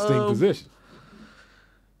interesting position.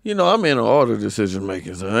 You know, I'm in all the decision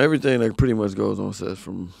making, so everything that pretty much goes on sets,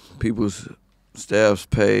 from people's staff's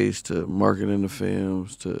pays to marketing the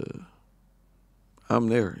films to, I'm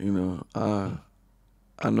there. You know,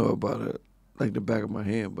 I know about it like the back of my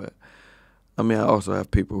hand, but I mean, I also have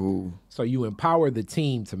people who. So you empower the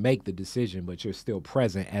team to make the decision, but you're still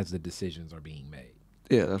present as the decisions are being made.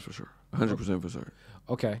 Yeah, that's for sure. 100% for sure.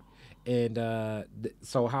 Okay. And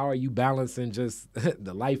so how are you balancing just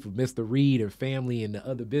the life of Mr. Ried and family and the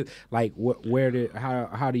other business? Like,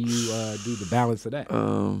 how do you do the balance of that?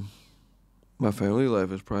 My family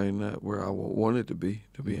life is probably not where I want it to be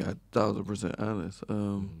 1,000% honest.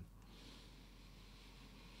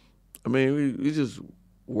 I mean, we just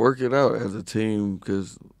work it out as a team,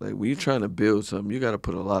 because like when you're trying to build something, you got to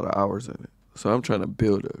put a lot of hours in it. So I'm trying to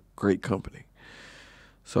build a great company.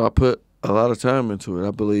 So I put a lot of time into it.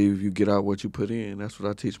 I believe you get out what you put in. That's what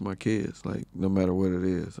I teach my kids, like no matter what it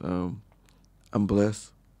is. I'm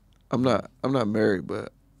blessed. I'm not married,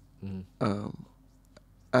 but I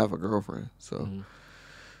have a girlfriend. So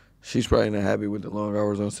she's probably not happy with the long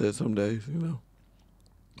hours on set some days, you know.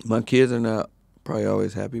 My kids are not probably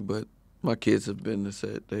always happy, but my kids have been to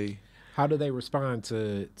set. How do they respond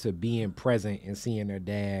to being present and seeing their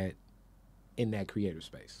dad in that creative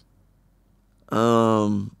space?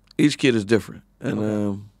 Each kid is different,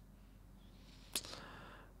 and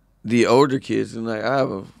the older kids, and like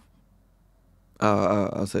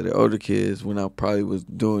I'll say the older kids, when I probably was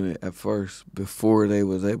doing it at first, before they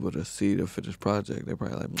was able to see the finished project, they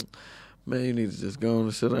probably like, man, you need to just go on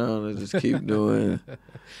and sit down and just keep doing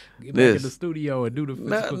Get back in the studio and do the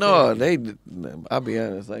physical therapy. I'll be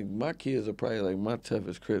honest, like my kids are probably like my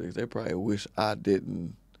toughest critics. They probably wish I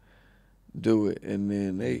didn't do it, and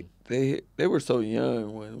then they were so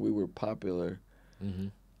young when we were popular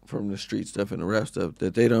from the street stuff and the rap stuff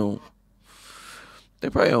that they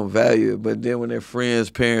probably don't value it. But then when their friends,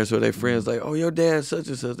 parents, or their friends like, oh, your dad's such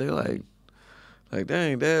and such, they're like,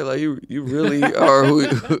 dang, Dad, like you really are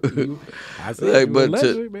who. I said, like, but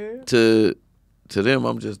legend, man. to them,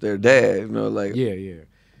 I'm just their dad. You know, like yeah.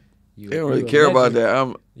 They don't really care about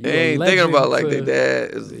that. They ain't thinking about like their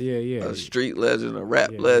dad is a street legend, a rap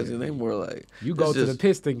legend. They more like, you go to the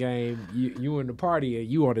Piston game, you in the party and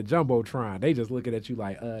you on the Jumbotron. They just looking at you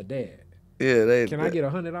like, Dad. Yeah, Can I get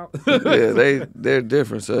 $100? Yeah, they're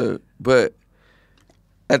different. So, but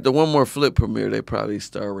at the One More Flip premiere, they probably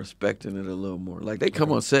start respecting it a little more. Like they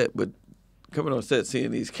come on set, but coming on set seeing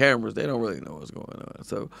these cameras, they don't really know what's going on.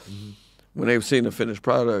 So when they've seen the finished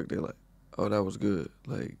product, they're like, oh, that was good.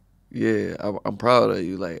 Like, yeah, I'm proud of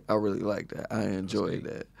you. Like, I really like that. I enjoyed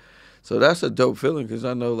that. So that's a dope feeling, because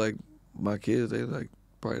I know, like, my kids, they like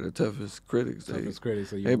probably the toughest critics.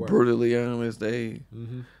 They brutally honest. They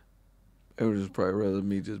would just probably rather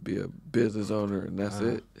me just be a business owner and that's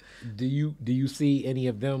it. Do you see any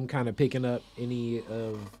of them kind of picking up anything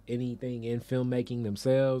in filmmaking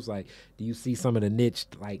themselves? Like, do you see some of the niche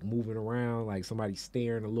like moving around, like somebody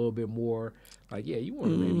staring a little bit more? Like, yeah, you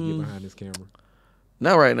want to maybe get behind this camera.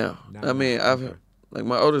 Not right now. Like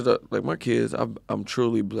my oldest, like my kids, I'm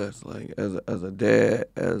truly blessed. Like as a dad,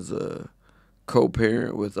 as a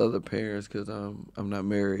co-parent with other parents, because I'm not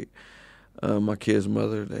married. My kids'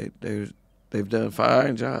 mother, they've done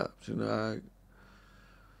fine jobs. You know,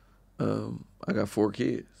 I got 4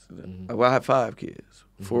 kids. Well, I have 5 kids,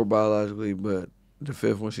 4 biologically, but the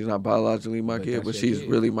 5th one, she's not biologically my kid, but she's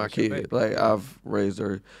really my kid. Like I've raised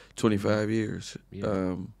her 25 years.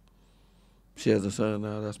 Yeah. She has a son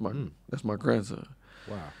now. That's my grandson.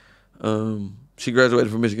 Wow. She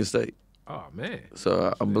graduated from Michigan State. Oh man.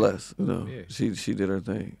 So I'm blessed. You know, she did her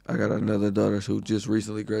thing. I got another daughter who just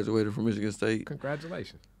recently graduated from Michigan State.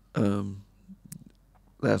 Congratulations.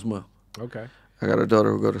 Last month. Okay. I got a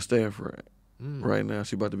daughter who go to Stanford. right now.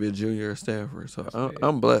 She about to be a junior at Stanford. So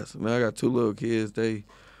I'm blessed. Now I got 2 little kids. They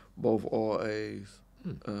both all A's.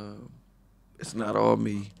 It's not all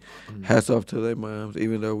me. Hats off to their moms.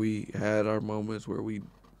 Even though we had our moments where we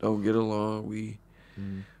don't get along, we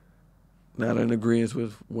not in agreement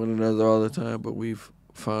with one another all the time, but we've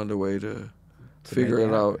found a way to figure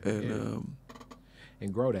it out and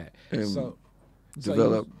grow that. And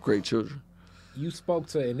develop great children. You spoke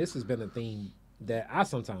to, and this has been a theme that I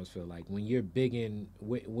sometimes feel like when you're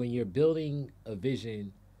when you're building a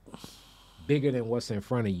vision bigger than what's in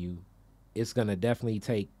front of you, it's going to definitely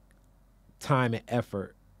take time and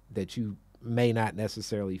effort that you may not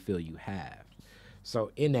necessarily feel you have.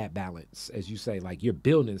 So in that balance, as you say, like you're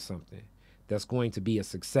building something that's going to be a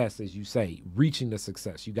success, as you say, reaching the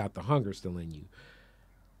success. You got the hunger still in you.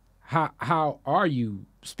 How are you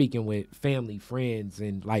speaking with family, friends,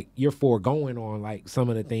 and like you're foregoing on like some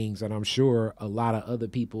of the things that I'm sure a lot of other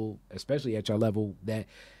people, especially at your level, that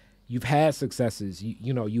you've had successes,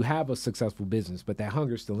 you know, you have a successful business, but that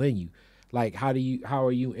hunger's still in you. Like, how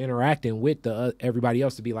are you interacting with the everybody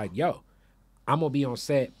else to be like, yo, I'm gonna be on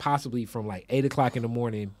set possibly from like 8 o'clock in the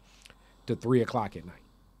morning to 3 o'clock at night?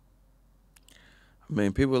 I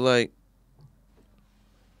mean, people like,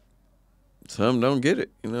 some don't get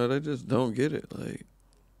it. You know, they just don't get it. Like,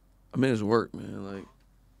 I mean, it's work, man. Like,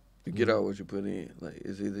 you get out what you put in. Like,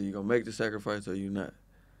 it's either you're gonna make the sacrifice or you're not.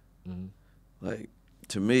 Like,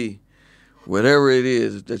 to me, whatever it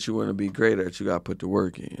is that you want to be great at, you got to put the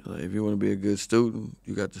work in. Like, if you want to be a good student,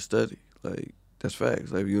 you got to study. Like, that's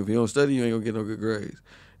facts. Like, if you don't study, you ain't going to get no good grades.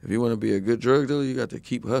 If you want to be a good drug dealer, you got to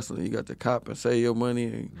keep hustling. You got to cop and save your money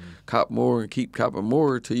and cop more and keep copping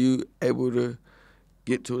more till you able to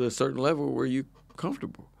get to a certain level where you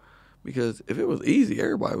comfortable. Because if it was easy,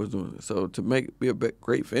 everybody was doing it. So to be a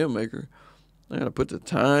great filmmaker, I got to put the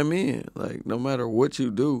time in. Like, no matter what you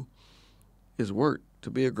do, it's work. To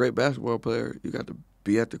be a great basketball player, you got to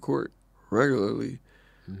be at the court regularly,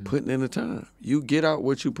 putting in the time. You get out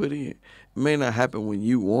what you put in. It may not happen when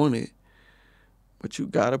you want it, but you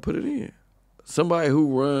got to put it in. Somebody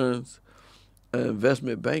who runs an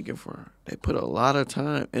investment banking firm, they put a lot of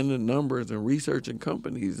time in the numbers and researching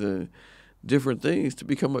companies and different things to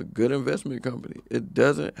become a good investment company. It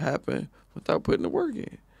doesn't happen without putting the work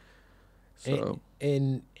in. So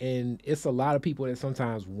and it's a lot of people that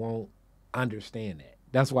sometimes won't understand that.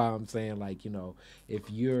 That's why I'm saying, like, you know, if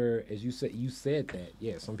you're, as you said that,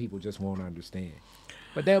 yeah, some people just won't understand.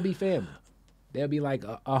 But they'll be family. They'll be like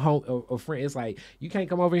a friend. It's like, you can't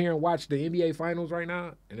come over here and watch the NBA finals right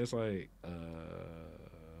now. And it's like,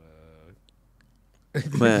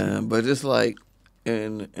 man, but it's like,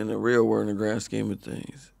 in the real world, in the grand scheme of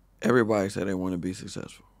things, everybody said they want to be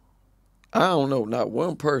successful. I don't know not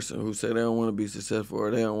one person who said they don't want to be successful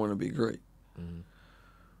or they don't want to be great.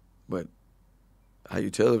 But how you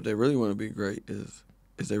tell if they really want to be great is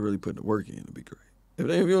they really putting the work in to be great. If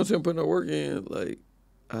you don't see them putting the work in, like,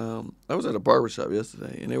 I was at a barbershop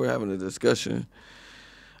yesterday, and they were having a discussion.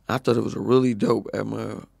 I thought it was really dope at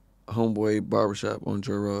my homeboy barbershop on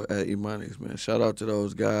Joy Road at Imani's, man. Shout out to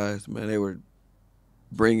those guys, man. They were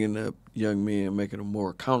bringing up young men, making them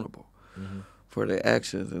more accountable for their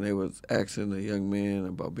actions, and they was asking the young men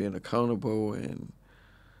about being accountable and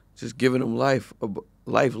just giving them life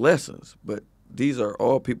lessons. But these are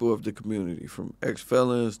all people of the community, from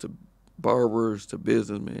ex-felons to barbers to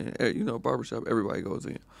businessmen. You know, barbershop, everybody goes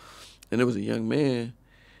in. And there was a young man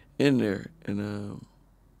in there, and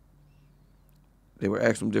they were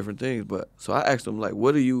asking him different things. But so I asked him, like,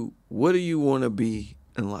 what do you want to be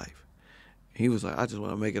in life? He was like, I just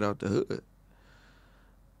want to make it out the hood.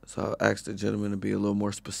 So I asked the gentleman to be a little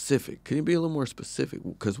more specific. Can you be a little more specific?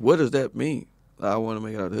 Because what does that mean? I want to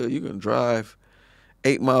make it out the hood. You can drive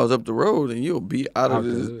 8 miles up the road and you'll be out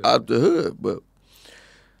the hood. But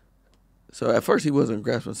so at first he wasn't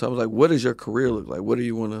grasping. So I was like, what does your career look like? What do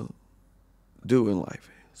you want to do in life?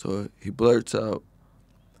 So he blurts out,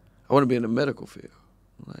 I want to be in the medical field.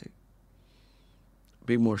 Like,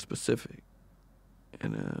 be more specific.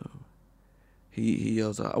 And he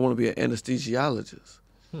yells out, I want to be an anesthesiologist.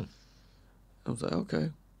 I was like,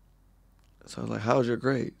 okay. So I was like, how's your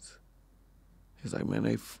grades? He's like, man,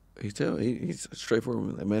 he's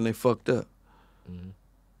straightforward. Like, man, they fucked up.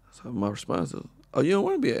 So my response is, oh, you don't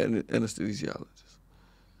want to be an anesthesiologist?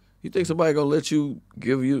 You think somebody gonna let you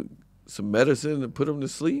give you some medicine and put them to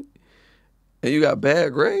sleep, and you got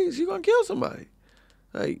bad grades? You gonna kill somebody?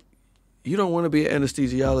 Like, you don't want to be an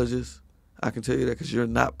anesthesiologist. I can tell you that because you're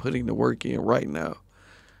not putting the work in right now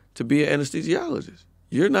to be an anesthesiologist.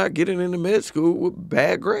 You're not getting into med school with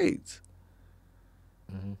bad grades.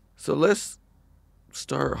 So let's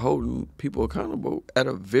start holding people accountable at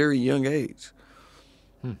a very young age.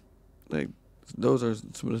 Like, those are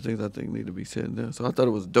some of the things I think need to be said and done. So I thought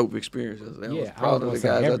it was a dope experience. I was proud of the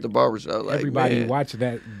guys at the barbershop. Like, everybody watching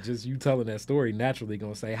that, just you telling that story, naturally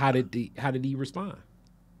gonna say, how did he respond?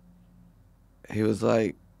 He was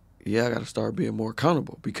like, yeah, I got to start being more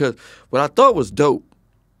accountable. Because what I thought was dope,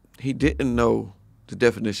 he didn't know the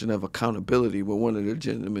definition of accountability when one of the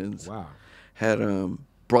gentlemen had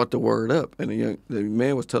brought the word up. And the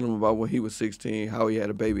man was telling him about when he was 16, how he had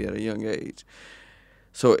a baby at a young age.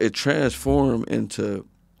 So it transformed into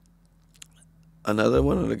another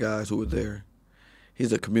one of the guys who was there.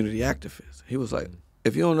 He's a community activist. He was like,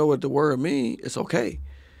 if you don't know what the word means, it's okay.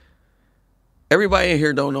 Everybody in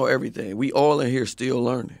here don't know everything. We all in here still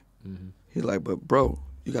learning. He's like, but bro,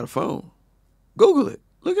 you got a phone. Google it.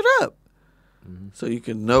 Look it up. So you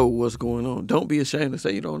can know what's going on. Don't be ashamed to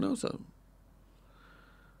say you don't know something.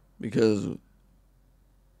 Because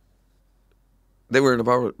they were in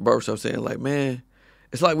the barbershop saying, like, man,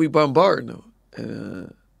 it's like we bombarding them.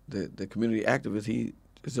 And the community activist, he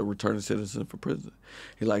is a returning citizen for prison.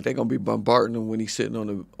 He's like, they're going to be bombarding him when he's sitting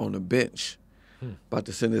on the bench about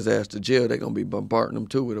to send his ass to jail. They're going to be bombarding him,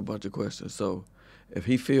 too, with a bunch of questions. So if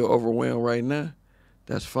he feel overwhelmed right now,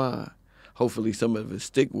 that's fine. Hopefully some of it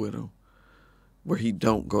stick with him where he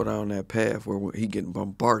don't go down that path where he getting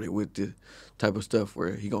bombarded with the type of stuff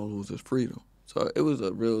where he going to lose his freedom. So it was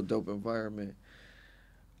a real dope environment.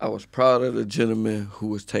 I was proud of the gentleman who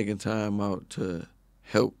was taking time out to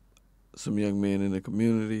help some young men in the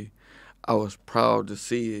community. I was proud to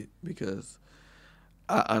see it because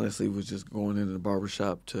I honestly was just going into the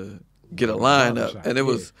barbershop to get a line up. And it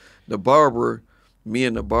was the barber, me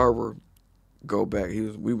and the barber go back.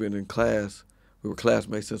 We've been in class. We were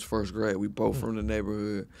classmates since first grade. We both from the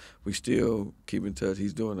neighborhood. We still keep in touch.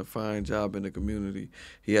 He's doing a fine job in the community.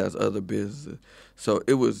 He has other businesses. So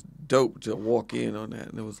it was dope to walk in on that.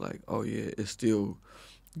 And it was like, oh, yeah, it's still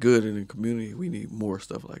good in the community. We need more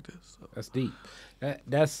stuff like this. So. That's deep.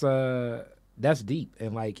 That's deep.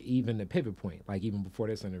 And, like, even the pivot point, like, even before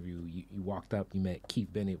this interview, you walked up, you met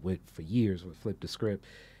Keith Bennett for years with Flip the Script.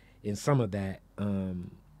 And some of that,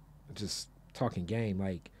 just talking game,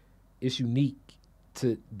 like, it's unique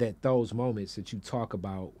to those moments that you talk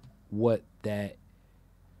about what that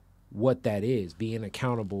is, being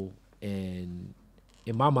accountable. And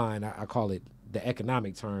in my mind, I call it the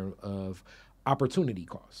economic term of opportunity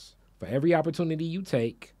costs. For every opportunity you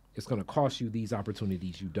take, it's going to cost you these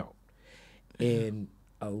opportunities you don't. And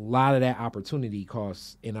a lot of that opportunity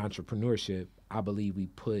costs in entrepreneurship, I believe we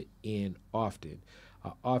put in often.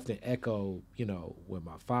 I often echo, with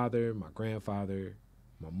my father, my grandfather,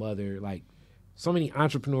 my mother, like so many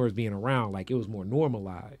entrepreneurs being around, like it was more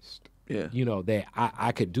normalized. Yeah. That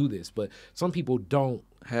I could do this. But some people don't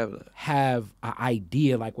have an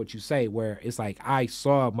idea like what you say, where it's like I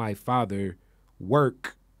saw my father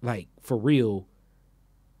work like for real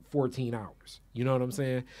 14 hours. You know what I'm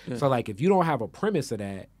saying? Yeah. So like if you don't have a premise of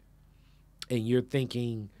that and you're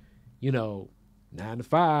thinking, 9 to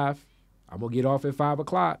 5, I'm going to get off at 5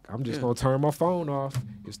 o'clock. I'm just going to turn my phone off.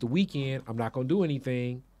 It's the weekend. I'm not going to do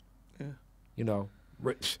anything. Yeah.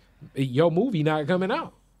 Your movie not coming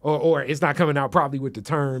out. Or it's not coming out probably with the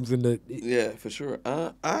terms and the... Yeah, for sure.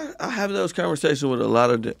 I have those conversations with a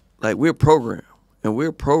lot of... we're programmed. And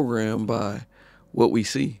we're programmed by what we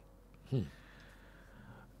see.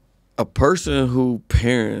 A person who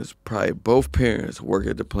probably both parents work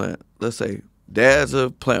at the plant. Let's say dad's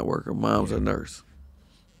a plant worker, mom's a nurse.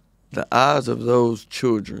 The odds of those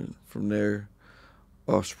children from their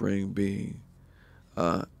offspring being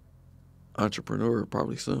entrepreneur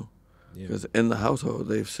probably soon. Because in the household,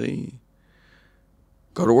 they've seen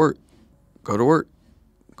go to work, go to work,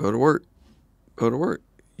 go to work, go to work.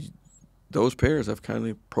 Those parents have kind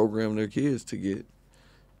of programmed their kids to get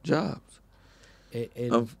jobs.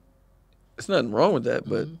 It's nothing wrong with that,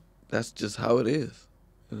 but that's just how it is,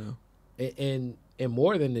 And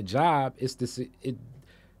more than the job, it's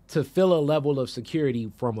to feel a level of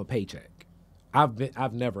security from a paycheck.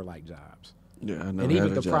 I've never liked jobs. Yeah, I know. And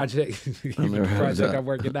even the project, I'm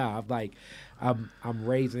working now, I'm like, I'm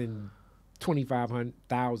raising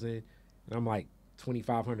 $25,000, and I'm like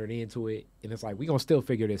 2,500 into it, and it's like we gonna still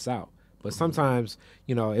figure this out. But sometimes,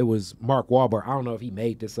 it was Mark Wahlberg. I don't know if he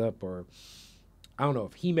made this up or I don't know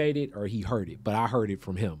if he made it or he heard it, but I heard it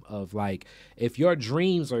from him of like, if your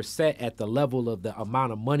dreams are set at the level of the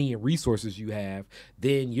amount of money and resources you have,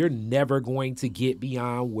 then you're never going to get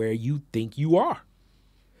beyond where you think you are.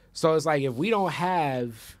 So it's like, if we don't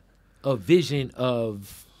have a vision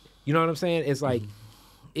of, you know what I'm saying? It's like,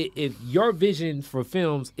 if your vision for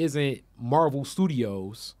films isn't Marvel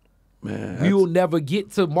Studios, Man, we will never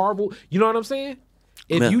get to Marvel. You know what I'm saying?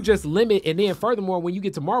 If you just limit, and then furthermore, when you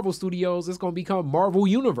get to Marvel Studios, it's going to become Marvel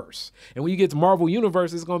Universe. And when you get to Marvel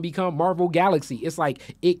Universe, it's going to become Marvel Galaxy. It's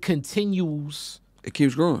like it continues. It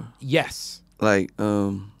keeps growing. Yes. Like,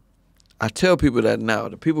 I tell people that now.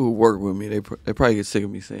 The people who work with me, they probably get sick of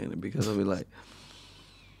me saying it because I'll be like,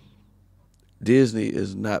 Disney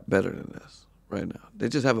is not better than us right now. They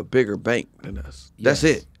just have a bigger bank than us. That's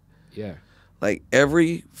it. Yeah. Like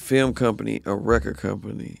every film company, a record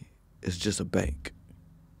company is just a bank.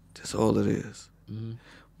 That's all it is. Mm-hmm.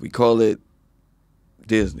 We call it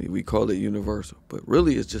Disney. We call it Universal. But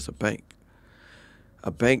really, it's just a bank.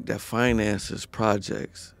 A bank that finances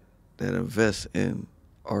projects that invest in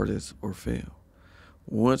artists or film.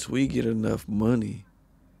 Once we get enough money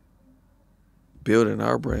building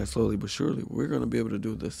our brand slowly but surely, we're going to be able to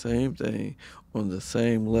do the same thing on the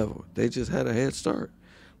same level. They just had a head start.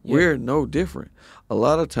 Yeah. We're no different. A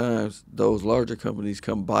lot of times, those larger companies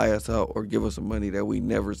come buy us out or give us some money that we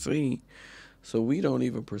never seen, so we don't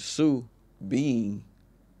even pursue being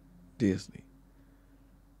Disney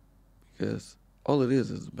because all it is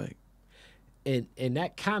a bank. And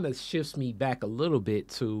that kind of shifts me back a little bit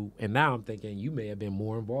to, and now I'm thinking you may have been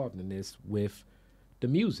more involved in this with the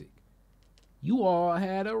music. You all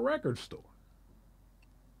had a record store.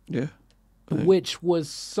 Yeah. Which was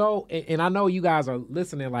so, and I know you guys are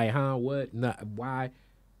listening like, huh, what, not, why?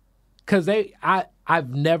 Because I've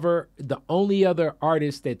never, the only other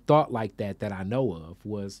artist that thought like that I know of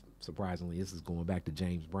was, surprisingly, this is going back to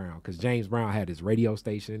James Brown, because James Brown had his radio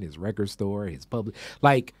station, his record store, his public,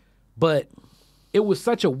 like, but it was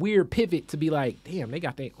such a weird pivot to be like, damn, they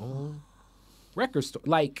got their own record store.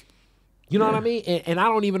 Like, you know what I mean? And I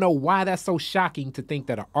don't even know why that's so shocking to think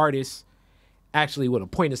that an artist actually with a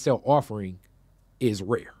point of sale offering is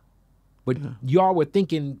rare. But y'all were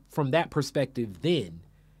thinking from that perspective then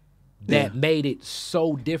that made it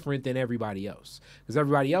so different than everybody else. Because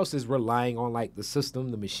everybody else is relying on like the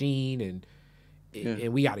system, the machine,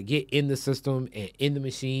 and we got to get in the system and in the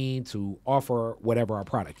machine to offer whatever our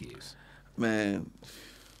product is. Man,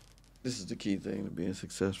 this is the key thing to being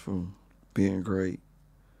successful, being great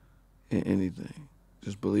in anything.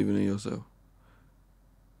 Just believing in yourself.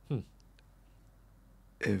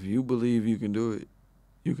 If you believe you can do it,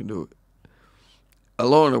 you can do it.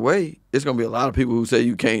 Along the way, it's going to be a lot of people who say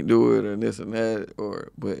you can't do it or this and that.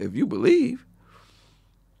 But if you believe,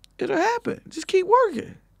 it'll happen. Just keep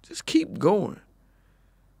working. Just keep going.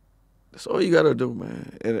 That's all you got to do,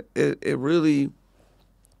 man. It really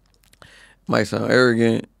might sound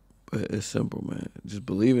arrogant, but it's simple, man. Just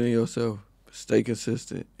believe in yourself, stay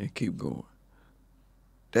consistent, and keep going.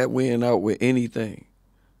 That win out with anything.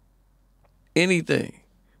 Anything.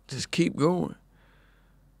 Just keep going.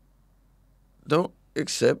 Don't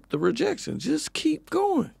accept the rejection. Just keep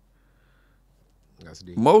going. That's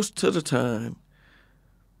deep. Most of the time,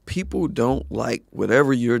 people don't like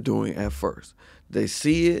whatever you're doing at first. They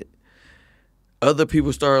see it. Other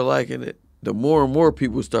people start liking it. The more and more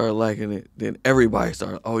people start liking it, then everybody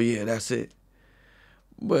starts, oh, yeah, that's it.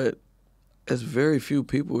 But there's very few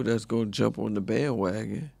people that's going to jump on the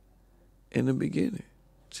bandwagon in the beginning.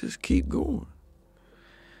 Just keep going.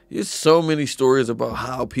 There's so many stories about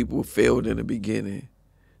how people failed in the beginning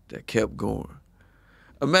that kept going.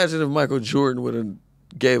 Imagine if Michael Jordan would have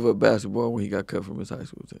gave up basketball when he got cut from his high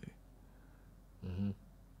school team. Mm-hmm.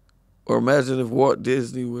 Or imagine if Walt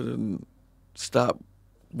Disney would have stopped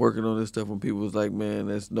working on this stuff when people was like, man,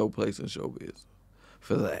 there's no place in showbiz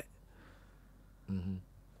for that. Mm-hmm.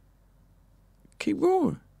 Keep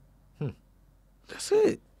going. That's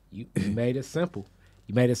it. You made it simple.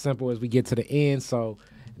 You made it simple as we get to the end, so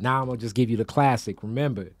now I'm going to just give you the classic.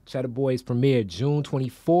 Remember, Chedda Boys premiered June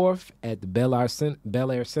 24th at the Bel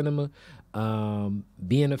Air Cinema.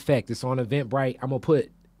 Be in effect. It's on Eventbrite. I'm going to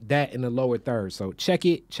put that in the lower third. So check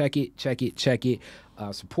it.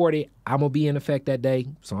 Support it. I'm going to be in effect that day.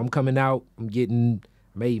 So I'm coming out. I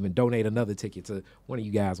may even donate another ticket to one of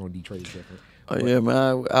you guys on Detroit is Different. Oh, yeah,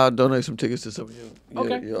 man. I'll donate some tickets to some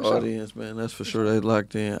of your audience, man. That's for sure. They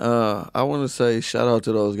locked in. I want to say shout out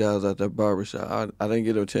to those guys at that barbershop. I didn't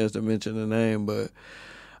get a chance to mention the name, but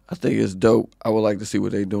I think it's dope. I would like to see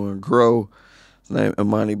what they doing grow. His name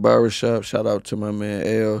Imani Barbershop. Shout out to my man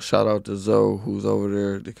L. Shout out to Zoe, who's over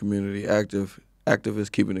there, the community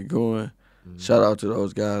activist keeping it going. Mm-hmm. Shout out to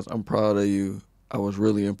those guys. I'm proud of you. I was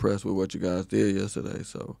really impressed with what you guys did yesterday.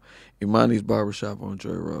 So, Imani's Barbershop on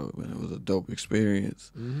Joy Road, man, it was a dope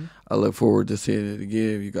experience. Mm-hmm. I look forward to seeing it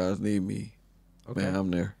again. If you guys need me, man,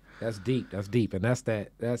 I'm there. That's deep. That's deep. And that's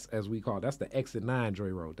as we call it, that's the Exit 9 Joy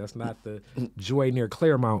Road. That's not the Joy near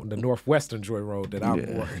Claremont, the Northwestern Joy Road that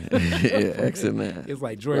I'm more. Yeah, Exit 9. It's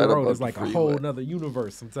like Joy Road is like a whole nother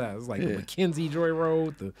universe sometimes. It's like the McKenzie Joy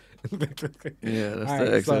Road. That's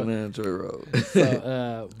the Exit 9 Joy Road.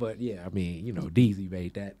 So, but yeah, I mean, you know, DZ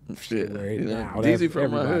made that. DZ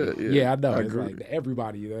from my hood. Yeah, I know. It's like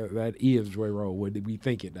everybody that is Joy Road. What did we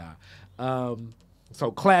think it now?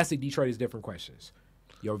 So classic Detroit is different questions.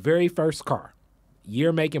 Your very first car,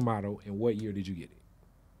 year, make, and model, and what year did you get it?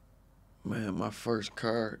 Man, my first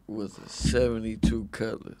car was a 72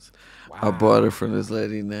 Cutlass. Wow. I bought it from this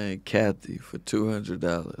lady named Kathy for $200,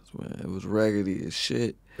 man. It was raggedy as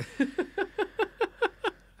shit.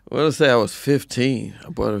 Well, let's say I was 15. I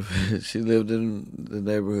bought it. She lived in the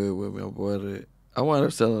neighborhood with me. I bought it. I wound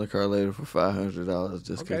up selling the car later for $500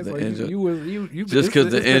 just because the engine. Just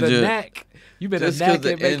because the engine. Just because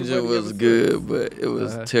the engine was good, but it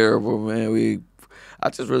was terrible, man. I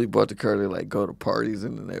just really bought the car to like go to parties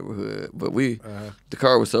in the neighborhood, but the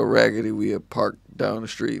car was so raggedy we had parked down the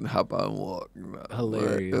street and hop out and walk. You know?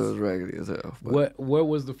 Hilarious. But it was raggedy as hell. What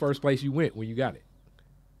was the first place you went when you got it?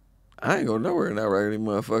 I ain't going nowhere in that raggedy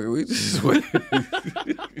motherfucker. We just went.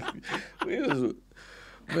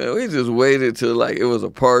 we just waited till like it was a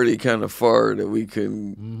party kind of far that we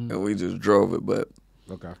couldn't, and we just drove it. But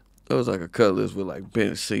okay. It was like a Cutlass with like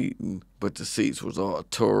bench seat, but the seats was all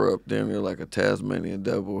tore up. Damn near like a Tasmanian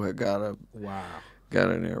devil had got in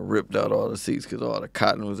there and ripped out all the seats because all the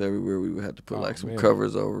cotton was everywhere. We would have to put some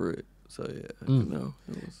covers over it. So yeah, you know,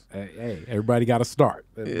 it was. Hey, everybody got to start.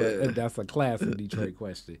 Yeah. That's a classic Detroit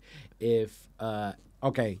question. If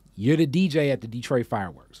okay, you're the DJ at the Detroit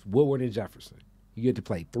fireworks, Woodward and Jefferson. You get to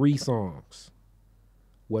play 3 songs.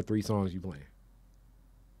 What 3 songs you playing?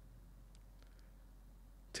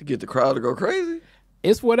 To get the crowd to go crazy?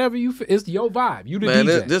 It's whatever it's your vibe. You the man,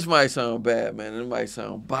 DJ. This might sound bad, man. It might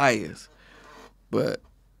sound biased. But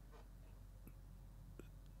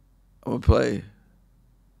I'm going to play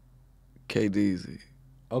KDZ.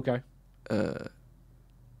 Okay.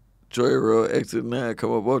 Joy Road, Exit 9,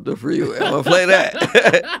 come up off the freeway. I'm going to play that.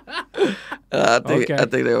 I think they're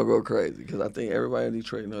going to go crazy because I think everybody in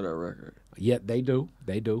Detroit know that record. Yeah, they do.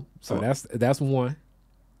 They do. So that's one.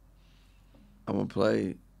 I'm going to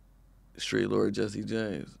play Street Lord Jesse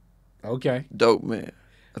James. Okay. Dope Man.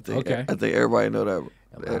 I think everybody know that.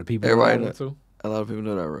 A lot of people know that one too. A lot of people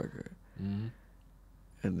know that record. Mm-hmm.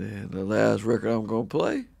 And then the last record I'm going to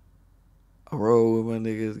play, I roll with my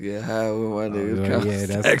niggas, get high with my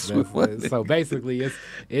niggas, sex with my niggas. So basically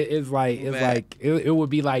it would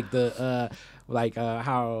be like the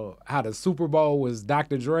how the Super Bowl was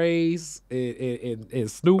Dr. Dre's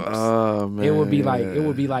and Snoop's. Oh man, it would be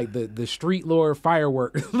like the Street Lord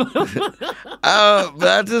firework. But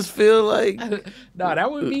I just feel like no,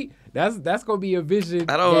 that would be that's gonna be a vision.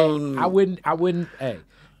 I wouldn't. Hey,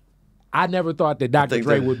 I never thought that Dr.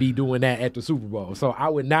 Dre would be doing that at the Super Bowl. So I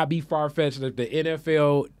would not be far fetched if the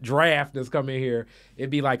NFL draft that's coming here, it'd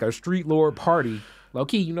be like a Street Lord party. Low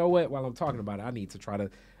key, you know what? While I'm talking about it, I need to try to.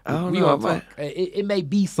 I don't know. It may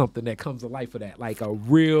be something that comes to life for that, like a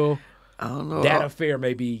real. I don't know. That affair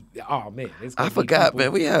may be. Oh man, I forgot,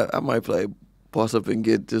 man. I might play Boss Up and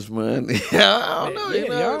Get This Money. I don't know.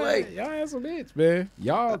 Yeah, y'all have some hits, man.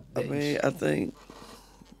 Y'all. I mean, I think.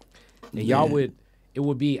 And y'all would. It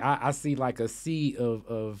would be. I see like a sea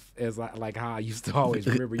of as like how I used to always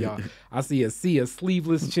remember y'all. I see a sea of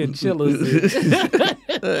sleeveless chinchillas.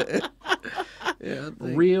 Yeah,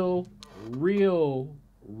 real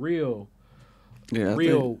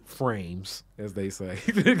frames, as they say.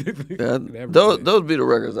 Those be the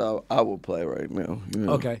records I would play right now. You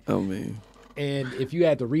know? Okay. I mean, and if you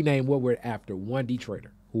had to rename what we're after one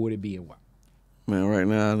Detroiter, who would it be and why? Man, right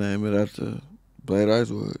now I name it after Blade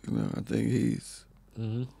Icewood. You know, I think he's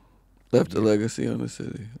left a legacy on the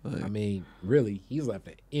city. Like, I mean, really, he's left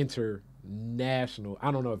an international.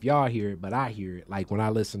 I don't know if y'all hear it, but I hear it. Like when I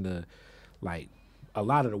listen to, like, a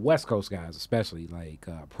lot of the West Coast guys, especially like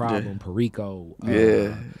Problem, Perico.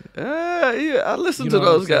 I listen to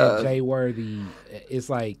those guys. Jay Worthy. It's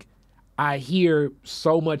like I hear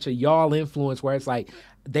so much of y'all influence where it's like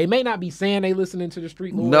they may not be saying they listening to the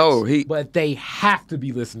Street Lords, but they have to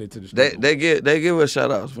be listening to the Street Lords. They give us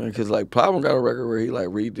shout outs, man, because like Problem got a record where he like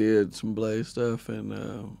redid some Blaze stuff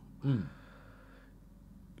and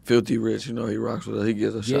Filthy Rich, you know, he rocks with us. He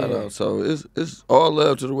gives a shout out. So it's all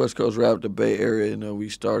love to the West Coast rap, the Bay Area. You know, we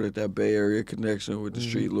started that Bay Area connection with the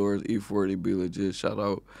Street Lords, E40, Be Legit. Shout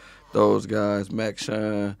out those guys, Mac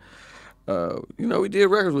Shine. You know, we did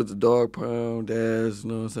records with the Dog Pound, Daz, you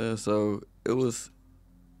know what I'm saying? So it was,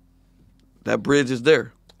 that bridge is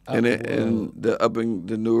there. And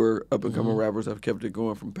the newer up and coming rappers have kept it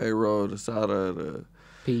going, from Payroll to Sada to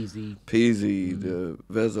Peasy, to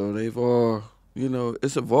Vezo. They've all,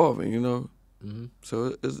 it's evolving,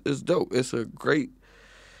 So it's dope. It's a great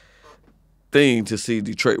thing to see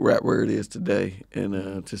Detroit rap where it is today,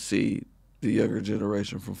 and to see the younger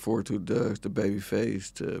generation from 4-2 Dugs to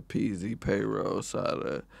Babyface to Peasy, Payroll,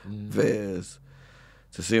 Sada, Vez,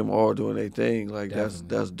 to see them all doing their thing. Like, that's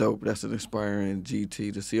dope. That's an inspiring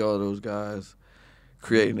GT to see all those guys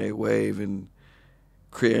creating a wave and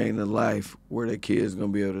creating a life where their kids gonna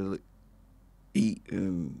be able to eat,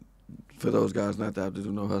 and for those guys not to have to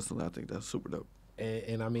do no hustling. I think that's super dope.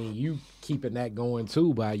 And I mean, you keeping that going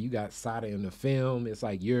too by you got Sada in the film. It's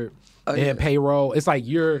like and Payroll. It's like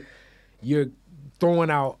you're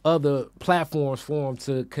throwing out other platforms for them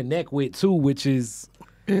to connect with too, which is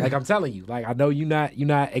like, I'm telling you, like, I know you're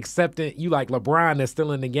not accepting, you like LeBron that's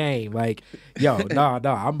still in the game. Like, yo, nah,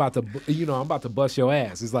 I'm about to bust your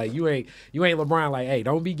ass. It's like you ain't LeBron. Like, hey,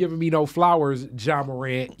 don't be giving me no flowers, Ja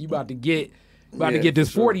Morant. You about to get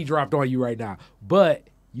this 40 dropped on you right now. But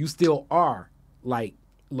you still are like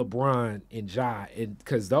LeBron and Ja, and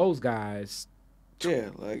because those guys. Yeah,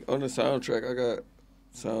 like on the soundtrack, I got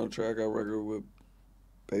record with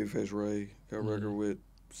Babyface Ray, got record with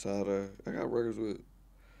Sada, I got records with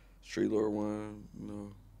Street Lord One,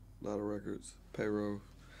 a lot of records, Payroll,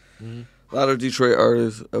 a lot of Detroit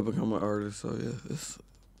artists, up and coming artists. So yeah,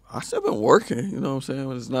 I still been working, you know what I'm saying?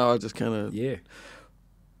 But it's now I just kind of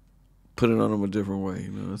put it on them a different way, you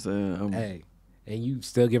know what I'm saying? And you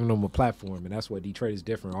still giving them a platform, and that's what Detroit is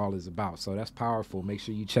Different all is about. So that's powerful. Make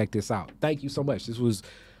sure you check this out. Thank you so much. This was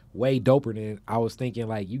way doper than I was thinking.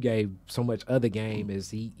 Like, you gave so much other game, as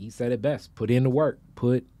he said it best. Put in the work.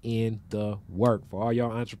 Put in the work. For all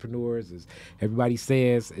y'all entrepreneurs, as everybody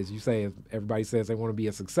says, as you say, everybody says they want to be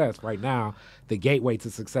a success. Right now, the gateway to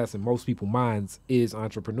success in most people's minds is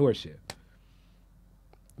entrepreneurship.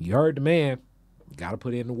 You heard the man. Got to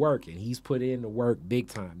put in the work, and he's put in the work big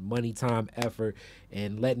time, money, time, effort,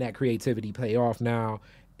 and letting that creativity pay off now.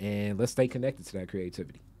 And let's stay connected to that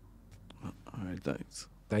creativity. All right, thanks.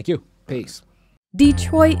 Thank you. Peace.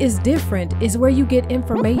 Detroit is Different is where you get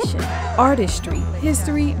information, artistry,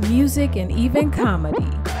 history, music, and even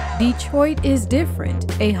comedy. Detroit is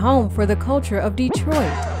Different, a home for the culture of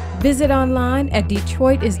Detroit. Visit online at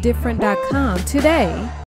DetroitisDifferent.com today.